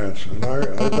on finance. And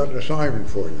I've got an assignment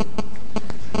for you.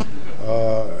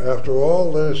 After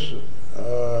all this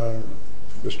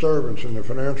disturbance in the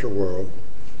financial world,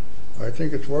 I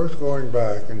think it's worth going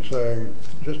back and saying,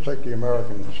 just take the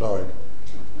American side.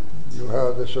 You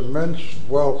have this immense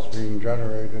wealth being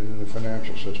generated in the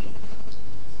financial system.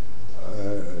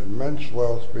 Immense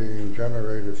wealth being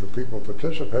generated for people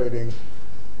participating,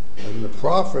 and the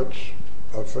profits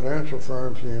of financial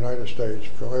firms in the United States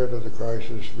prior to the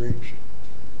crisis reached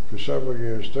for several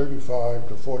years 35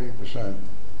 to 40%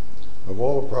 of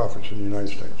all the profits in the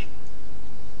United States.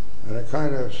 And it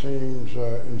kind of seems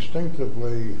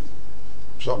instinctively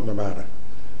something the matter.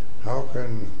 How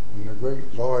can, in the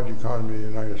great large economy of the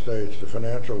United States, the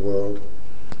financial world,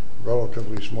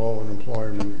 relatively small in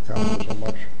employment, account for so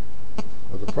much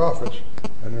of the profits?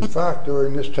 And in fact,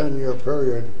 during this 10-year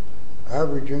period,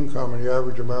 average income in the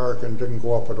average American didn't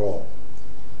go up at all.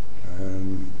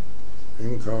 And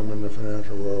income in the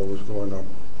financial world was going up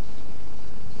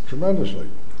tremendously.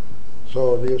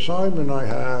 So the assignment I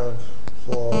have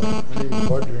for any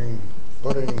budding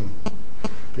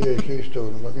PhD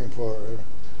student looking for a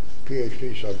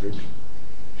PhD subject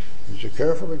is a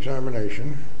careful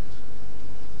examination.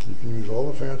 You can use all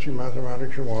the fancy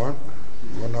mathematics you want,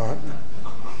 or not,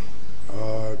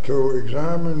 to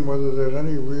examine whether there's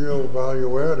any real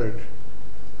value added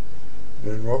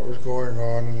in what was going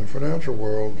on in the financial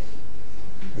world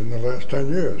in the last 10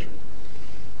 years.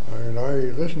 I mean, I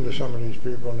listened to some of these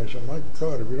people and they said, my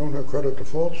God, if we don't have credit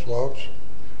default swaps,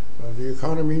 the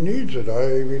economy needs it.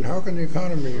 I mean, how can the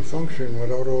economy function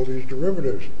without all these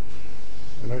derivatives?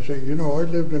 And I say, you know, I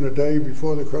lived in a day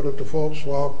before the credit default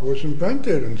swap was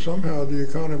invented, and somehow the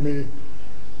economy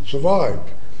survived.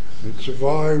 It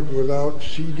survived without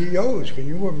CDOs. Can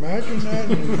you imagine that?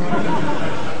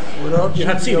 Without you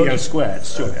had CDO squared,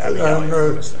 sure.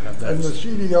 And the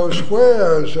CDO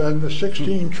squares and the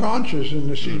 16 tranches in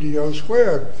the CDO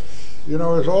squared. You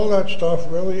know, is all that stuff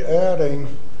really adding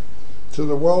to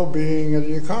the well-being of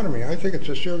the economy? I think it's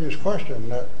a serious question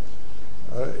that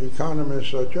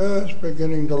economists are just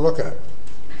beginning to look at.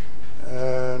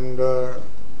 And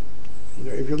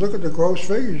if you look at the gross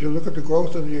figures, you look at the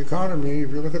growth of the economy, if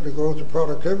you look at the growth of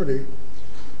productivity,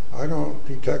 I don't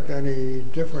detect any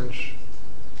difference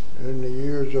in the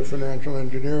years of financial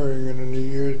engineering and in the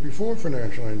years before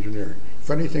financial engineering. If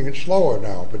anything, it's slower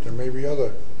now, but there may be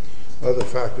other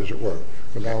factors at work.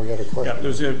 But now we had a question. Yeah, there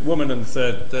was a woman in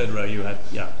the third row you had,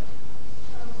 yeah.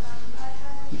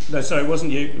 No, sorry, it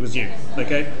wasn't you, it was you.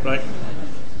 Okay, right.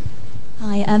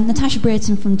 Hi, Natasha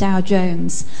Brereton from Dow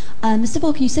Jones. Mr.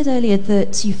 Volcker, you said earlier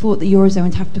that you thought the Eurozone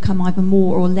would have to become either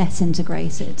more or less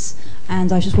integrated,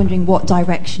 and I was just wondering what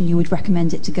direction you would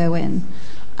recommend it to go in.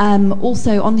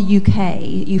 Also, on the UK,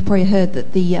 you've probably heard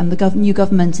that the new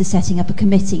government is setting up a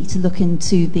committee to look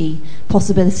into the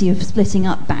possibility of splitting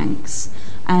up banks,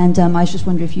 and I was just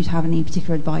wondering if you'd have any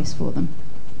particular advice for them.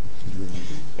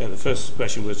 Yeah, the first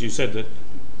question was, you said that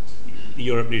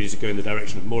Europe needed to go in the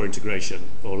direction of more integration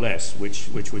or less. Which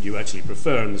would you actually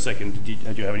prefer? And the second, do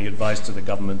you have any advice to the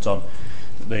government on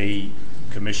the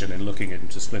Commission in looking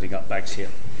into splitting up banks here?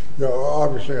 No,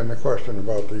 obviously, on the question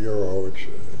about the euro,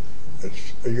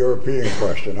 it's a European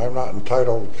question. I'm not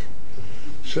entitled,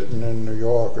 sitting in New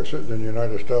York or sitting in the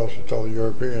United States, to tell the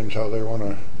Europeans how they want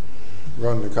to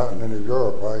run the continent of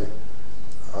Europe.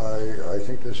 I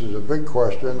think this is a big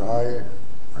question. I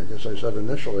guess I said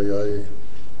initially I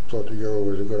thought the euro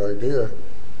was a good idea.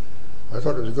 I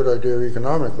thought it was a good idea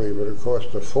economically, but of course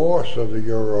the force of the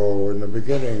euro in the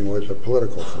beginning was a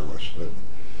political force. That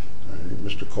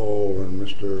Mr. Kohl and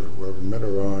Mr.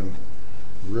 Mitterrand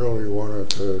really wanted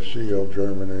to seal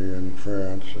Germany and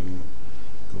France and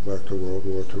go back to World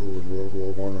War II and World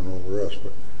War I and all the rest.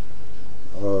 But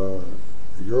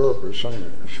Europe is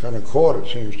kind of caught, it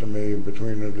seems to me,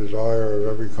 between the desire of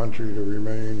every country to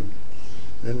remain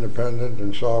independent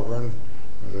and sovereign.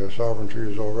 Their sovereignty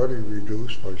is already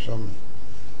reduced by some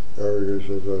areas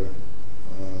of the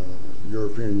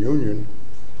European Union.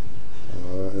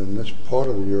 In this part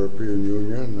of the European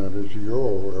Union, that is the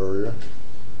euro area,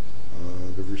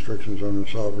 the restrictions on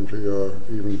sovereignty are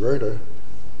even greater.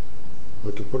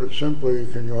 But to put it simply,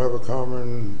 can you have a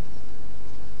common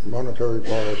monetary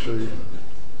policy,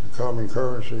 a common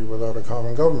currency without a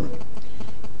common government,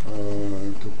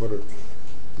 to put it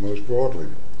most broadly?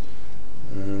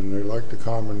 And they like the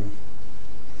common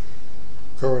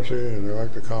currency and they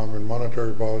like the common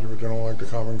monetary policy, but they don't like the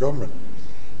common government.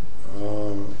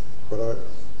 But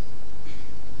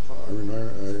I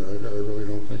really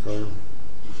don't think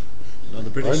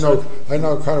I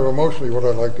know kind of emotionally what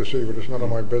I'd like to see, but it's none of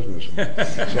my business in some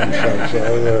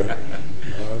sense.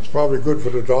 It's probably good for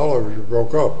the dollar if it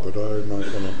broke up, but I'm not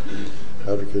going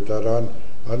to advocate that.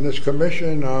 On this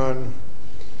commission,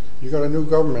 you got a new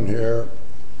government here,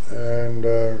 and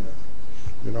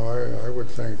I would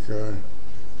think it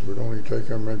would only take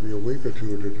them maybe a week or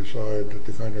two to decide that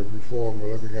the kind of reform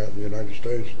we're looking at in the United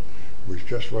States was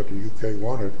just what the UK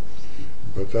wanted.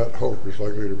 But that hope is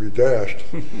likely to be dashed.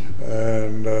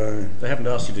 And they haven't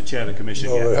asked you to chair the commission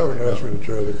yet. No, they haven't asked me to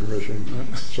chair the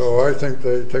commission. So I think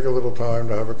they take a little time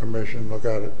to have a commission, look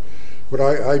at it. But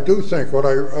I do think, what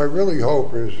I really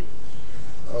hope is,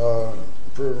 for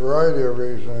a variety of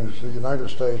reasons, the United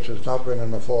States has not been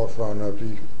in the forefront of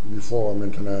the reform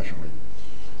internationally.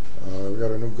 We've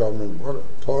got a new government.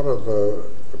 Part of the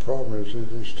problem is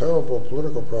these terrible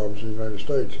political problems in the United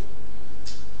States.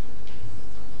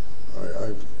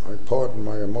 I pardon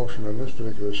my emotion on this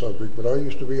particular subject, but I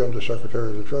used to be Undersecretary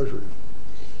of the Treasury.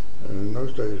 And in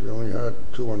those days, we only had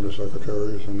 2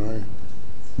 undersecretaries, and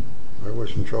I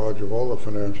was in charge of all the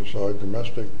financial side,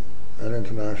 domestic and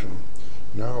international.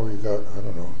 Now we've got, I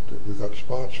don't know, we've got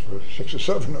spots for 6 or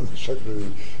 7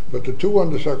 undersecretaries. But the 2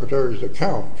 undersecretaries that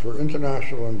count for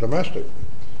international and domestic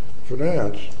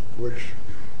finance, which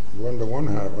Linda one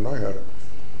had when I had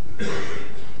it,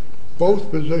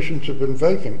 both positions have been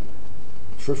vacant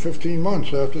for 15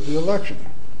 months after the election,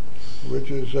 which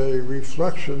is a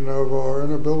reflection of our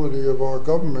inability of our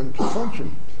government to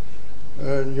function.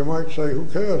 And you might say, who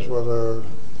cares whether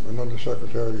an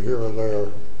undersecretary here or there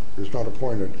is not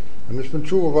appointed? And it's been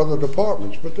true of other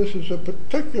departments, but this is a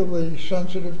particularly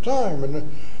sensitive time. In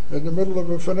the middle of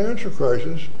a financial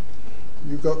crisis,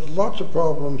 you've got lots of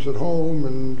problems at home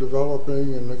in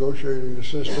developing and negotiating the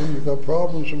system. You've got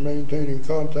problems in maintaining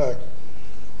contact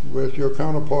with your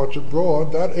counterparts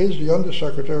abroad. That is the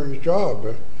undersecretary's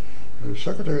job. The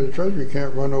Secretary of the Treasury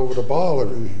can't run over the ball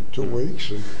every 2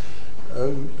 weeks.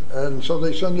 And so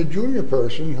they send a junior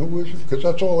person who was, because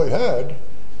that's all they had,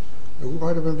 who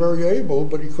might have been very able,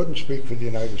 but he couldn't speak for the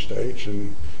United States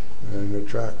and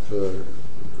attract the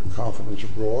confidence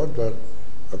abroad that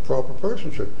a proper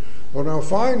person should. Well, now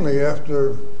finally,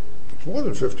 after it's more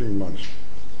than 15 months,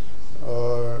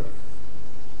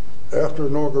 after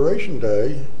Inauguration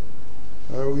Day,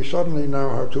 we suddenly now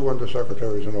have 2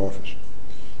 undersecretaries in office.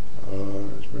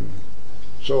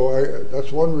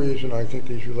 That's one reason I think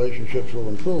these relationships will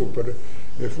improve. But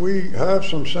if we have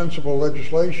some sensible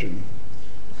legislation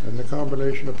and the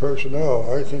combination of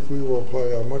personnel, I think we will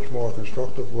play a much more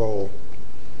constructive role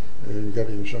in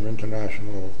getting some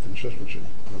international consistency.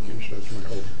 At least that's my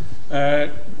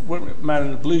hope. Man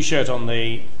in the blue shirt on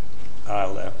the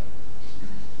aisle there.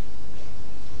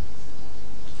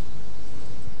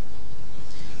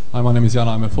 Hi, my name is Jan.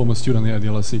 I'm a former student here at the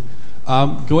LSE.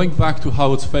 Going back to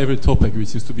Howard's favorite topic,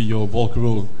 which is to be your Volcker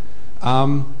rule,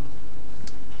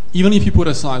 even if you put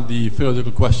aside the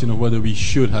theoretical question of whether we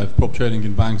should have prop trading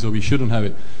in banks or we shouldn't have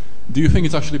it, do you think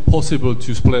it's actually possible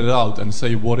to split it out and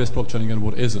say what is prop trading and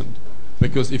what isn't?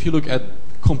 Because if you look at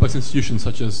complex institutions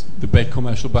such as the big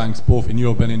commercial banks, both in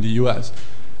Europe and in the US,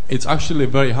 it's actually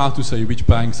very hard to say which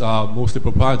banks are mostly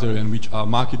proprietary and which are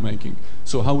market making.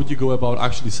 So how would you go about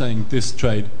actually saying this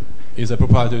trade is a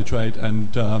proprietary trade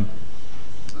and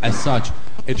as such,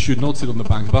 it should not sit on the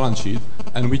bank's balance sheet,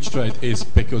 and which trade is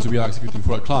because we are executing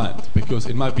for a client? Because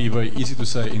it might be very easy to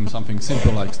say in something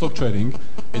simple like stock trading,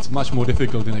 it's much more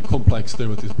difficult in a complex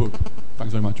derivatives book.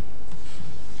 Thanks very much.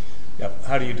 Yeah.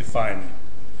 How do you define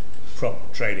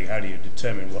prop trading? How do you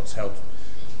determine what's held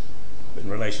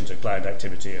in relation to client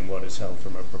activity and what is held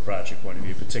from a proprietary point of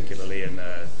view, particularly in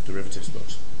derivatives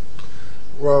books?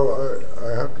 Well,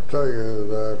 I have to tell you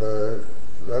that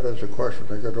that is a question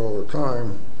I get all the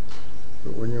time.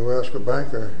 But when you ask a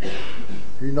banker,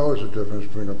 he knows the difference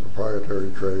between a proprietary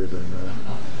trade and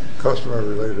a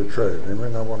customer-related trade. They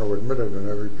may not want to admit it in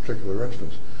every particular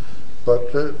instance.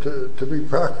 But to be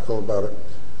practical about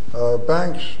it,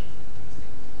 banks,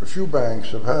 a few banks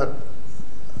have had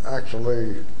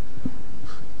actually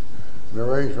an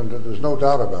arrangement that there's no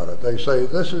doubt about it. They say,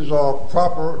 this is our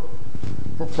proper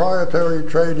proprietary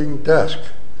trading desk.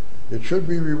 It should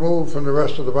be removed from the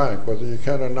rest of the bank, whether you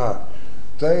can or not.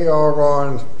 They are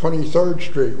on 23rd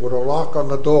Street with a lock on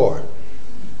the door.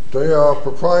 They are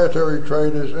proprietary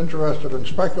traders interested in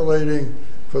speculating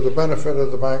for the benefit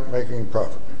of the bank making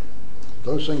profit.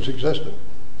 Those things existed.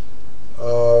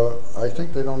 I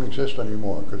think they don't exist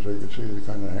anymore because they could see the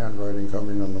kind of handwriting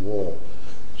coming on the wall.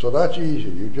 So that's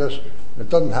easy. It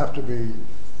doesn't have to be,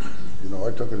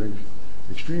 I took an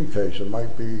extreme case. It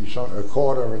might be a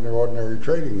quarter in the ordinary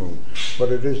trading room,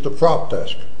 but it is the prop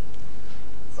desk.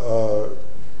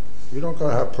 You're not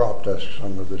going to have prop desks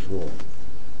under this rule,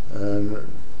 and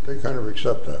they kind of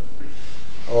accept that.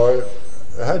 Or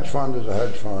a hedge fund is a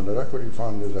hedge fund, an equity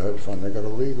fund is a hedge fund. They got a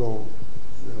legal,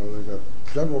 they got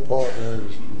general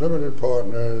partners, limited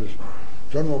partners.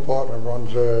 General partner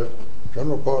runs it.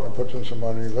 General partner puts in some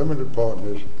money. Limited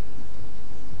partners.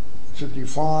 It's a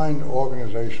defined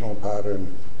organizational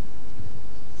pattern.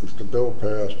 It's the bill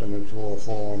passed in its raw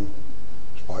form.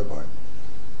 It's bye-bye.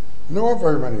 And there aren't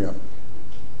very many of them.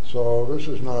 So this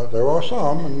is not, there are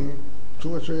some, and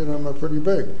 2 or 3 of them are pretty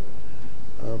big.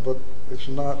 But it's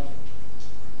not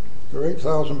There are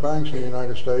 8,000 banks in the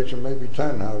United States, and maybe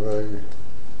 10 have a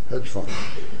hedge fund.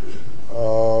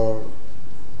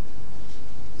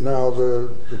 Now,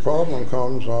 the problem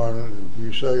comes on,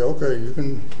 you say, okay, you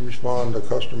can respond to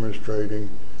customers trading.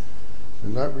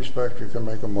 In that respect, you can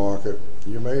make a market.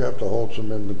 You may have to hold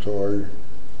some inventory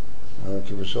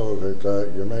to facilitate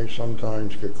that. You may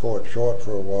sometimes get caught short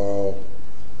for a while.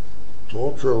 It's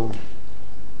all true.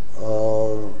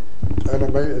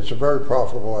 And it's a very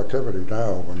profitable activity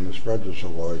now when the spreads are so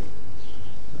wide.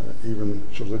 Even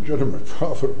it's a legitimate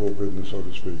profitable business, so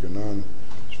to speak, a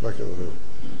non-speculative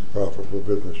profitable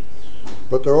business.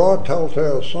 But there are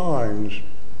telltale signs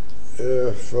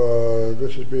if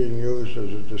this is being used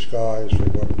as a disguise for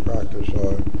what in practice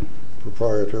are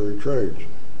proprietary trades.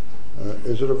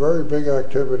 Is it a very big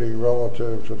activity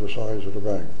relative to the size of the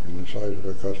bank and the size of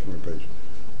their customer base?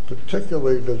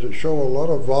 Particularly, does it show a lot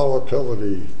of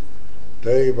volatility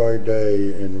day by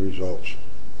day in results,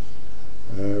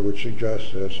 which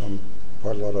suggests there's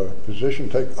quite a lot of position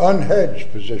taking,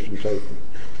 unhedged position taking.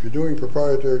 If you're doing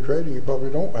proprietary trading, you probably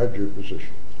don't hedge your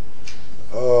position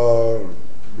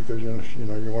because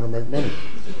you want to make money.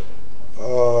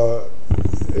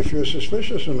 If you're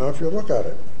suspicious enough, you'll look at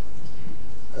it.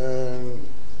 And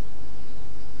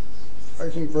I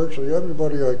think virtually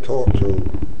everybody I talk to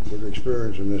with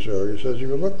experience in this area says if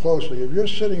you look closely, if you're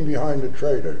sitting behind a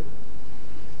trader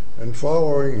and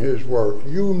following his work,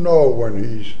 you know when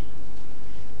he's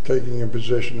taking a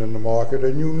position in the market,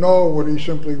 and you know when he's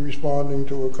simply responding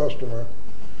to a customer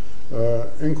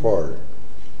inquiry.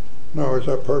 Now, is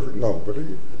that perfect? No, but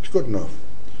it's good enough.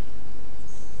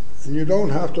 And you don't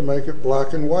have to make it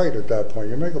black and white at that point.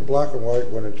 You make it black and white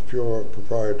when it's pure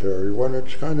proprietary. When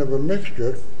it's kind of a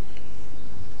mixture,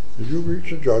 if you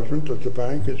reach a judgment that the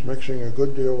bank is mixing a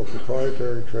good deal of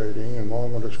proprietary trading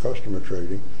along with its customer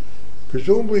trading,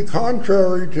 presumably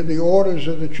contrary to the orders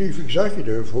of the chief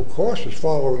executive, who of course is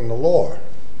following the law,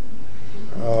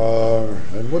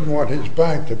 and wouldn't want his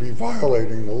bank to be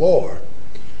violating the law.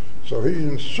 So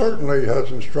he certainly has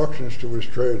instructions to his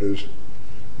traders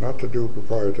not to do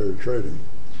proprietary trading.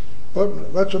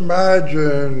 But let's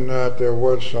imagine that there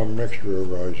was some mixture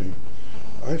arising.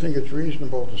 I think it's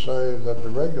reasonable to say that the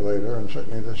regulator, and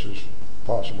certainly this is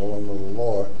possible under the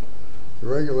law, the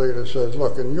regulator says,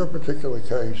 look, in your particular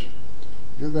case,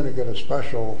 you're going to get a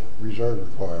special reserve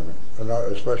requirement,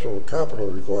 a special capital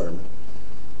requirement,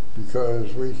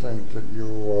 because we think that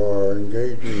you are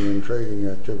engaging in trading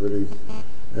activity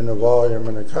in a volume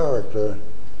and a character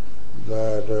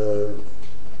that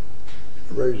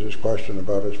raises question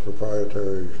about its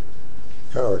proprietary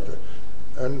character.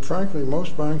 And frankly,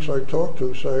 most banks I talk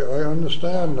to say, I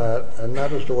understand that, and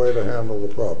that is the way to handle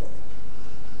the problem.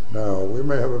 Now, we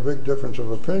may have a big difference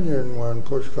of opinion when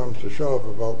push comes to shove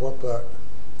about what that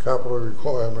capital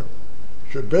requirement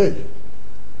should be.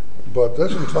 But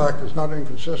this, in fact, is not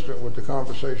inconsistent with the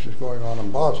conversations going on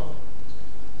in Basel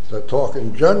that talk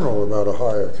in general about a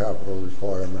higher capital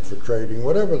requirement for trading,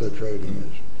 whatever the trading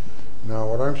is. Now,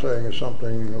 what I'm saying is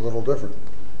something a little different.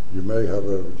 You may have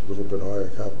a little bit higher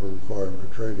capital requirement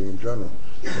for trading in general.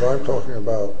 But I'm talking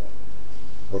about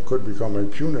what could become a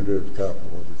punitive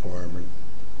capital requirement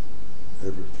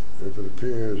if it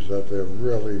appears that they're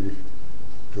really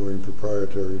doing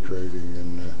proprietary trading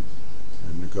in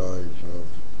the guise of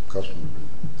customer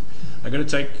business. I'm going to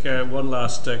take one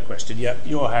last question. Yeah,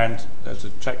 your hand. There's a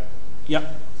check.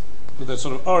 Yeah, with a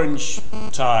sort of orange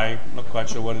tie. Not quite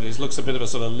sure what it is. Looks a bit of a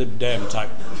sort of Lib Dem type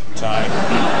tie.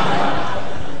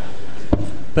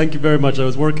 Thank you very much. I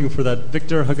was working for that.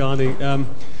 Victor Hagani.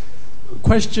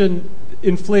 Question,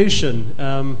 inflation.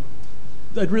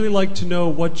 I'd really like to know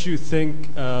what you think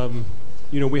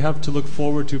we have to look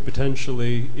forward to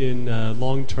potentially in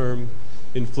long-term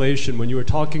inflation. When you were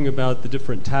talking about the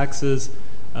different taxes,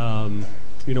 one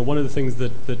of the things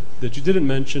that you didn't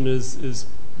mention is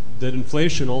that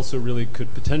inflation also really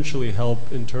could potentially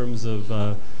help in terms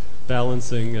of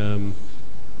balancing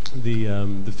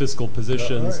the fiscal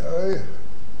positions.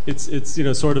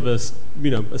 It's sort of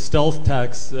a stealth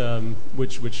tax,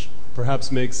 which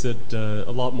perhaps makes it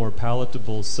a lot more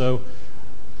palatable. So,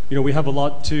 we have a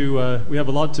lot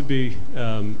to be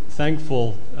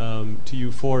thankful to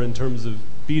you for in terms of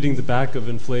beating the back of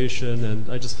inflation. And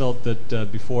I just felt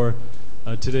that before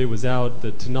today was out,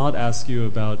 that to not ask you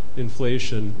about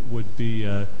inflation would be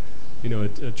a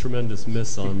tremendous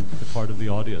miss on the part of the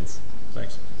audience.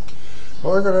 Thanks.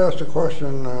 Well, I got asked a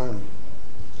question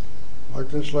like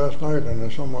this last night in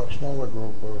a somewhat smaller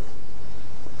group.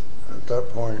 At that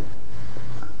point,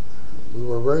 we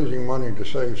were raising money to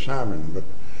save salmon, but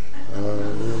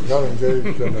we got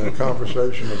engaged in a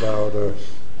conversation about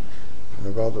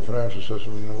about the financial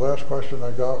system. And the last question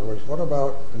I got was, what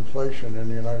about inflation in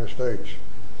the United States?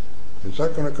 Is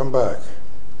that going to come back?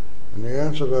 And the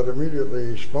answer that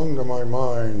immediately sprung to my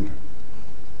mind,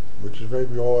 which is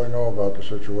maybe all I know about the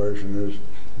situation, is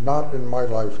not in my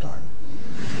lifetime.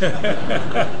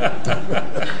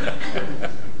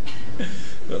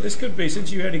 Well, this could be,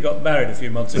 since you only got married a few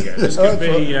months ago, this could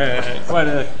be quite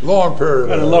a long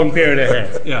period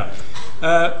ahead. Yeah.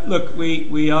 Look,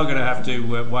 we are going to have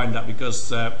to wind up because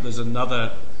there's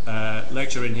another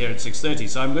lecture in here at 6:30.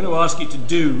 So I'm going to ask you to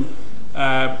do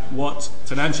what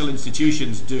financial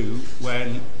institutions do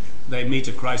when they meet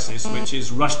a crisis, which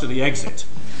is rush to the exit.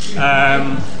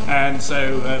 And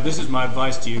so this is my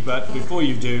advice to you. But before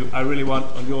you do, I really want,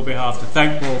 on your behalf, to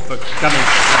thank Paul for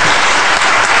coming.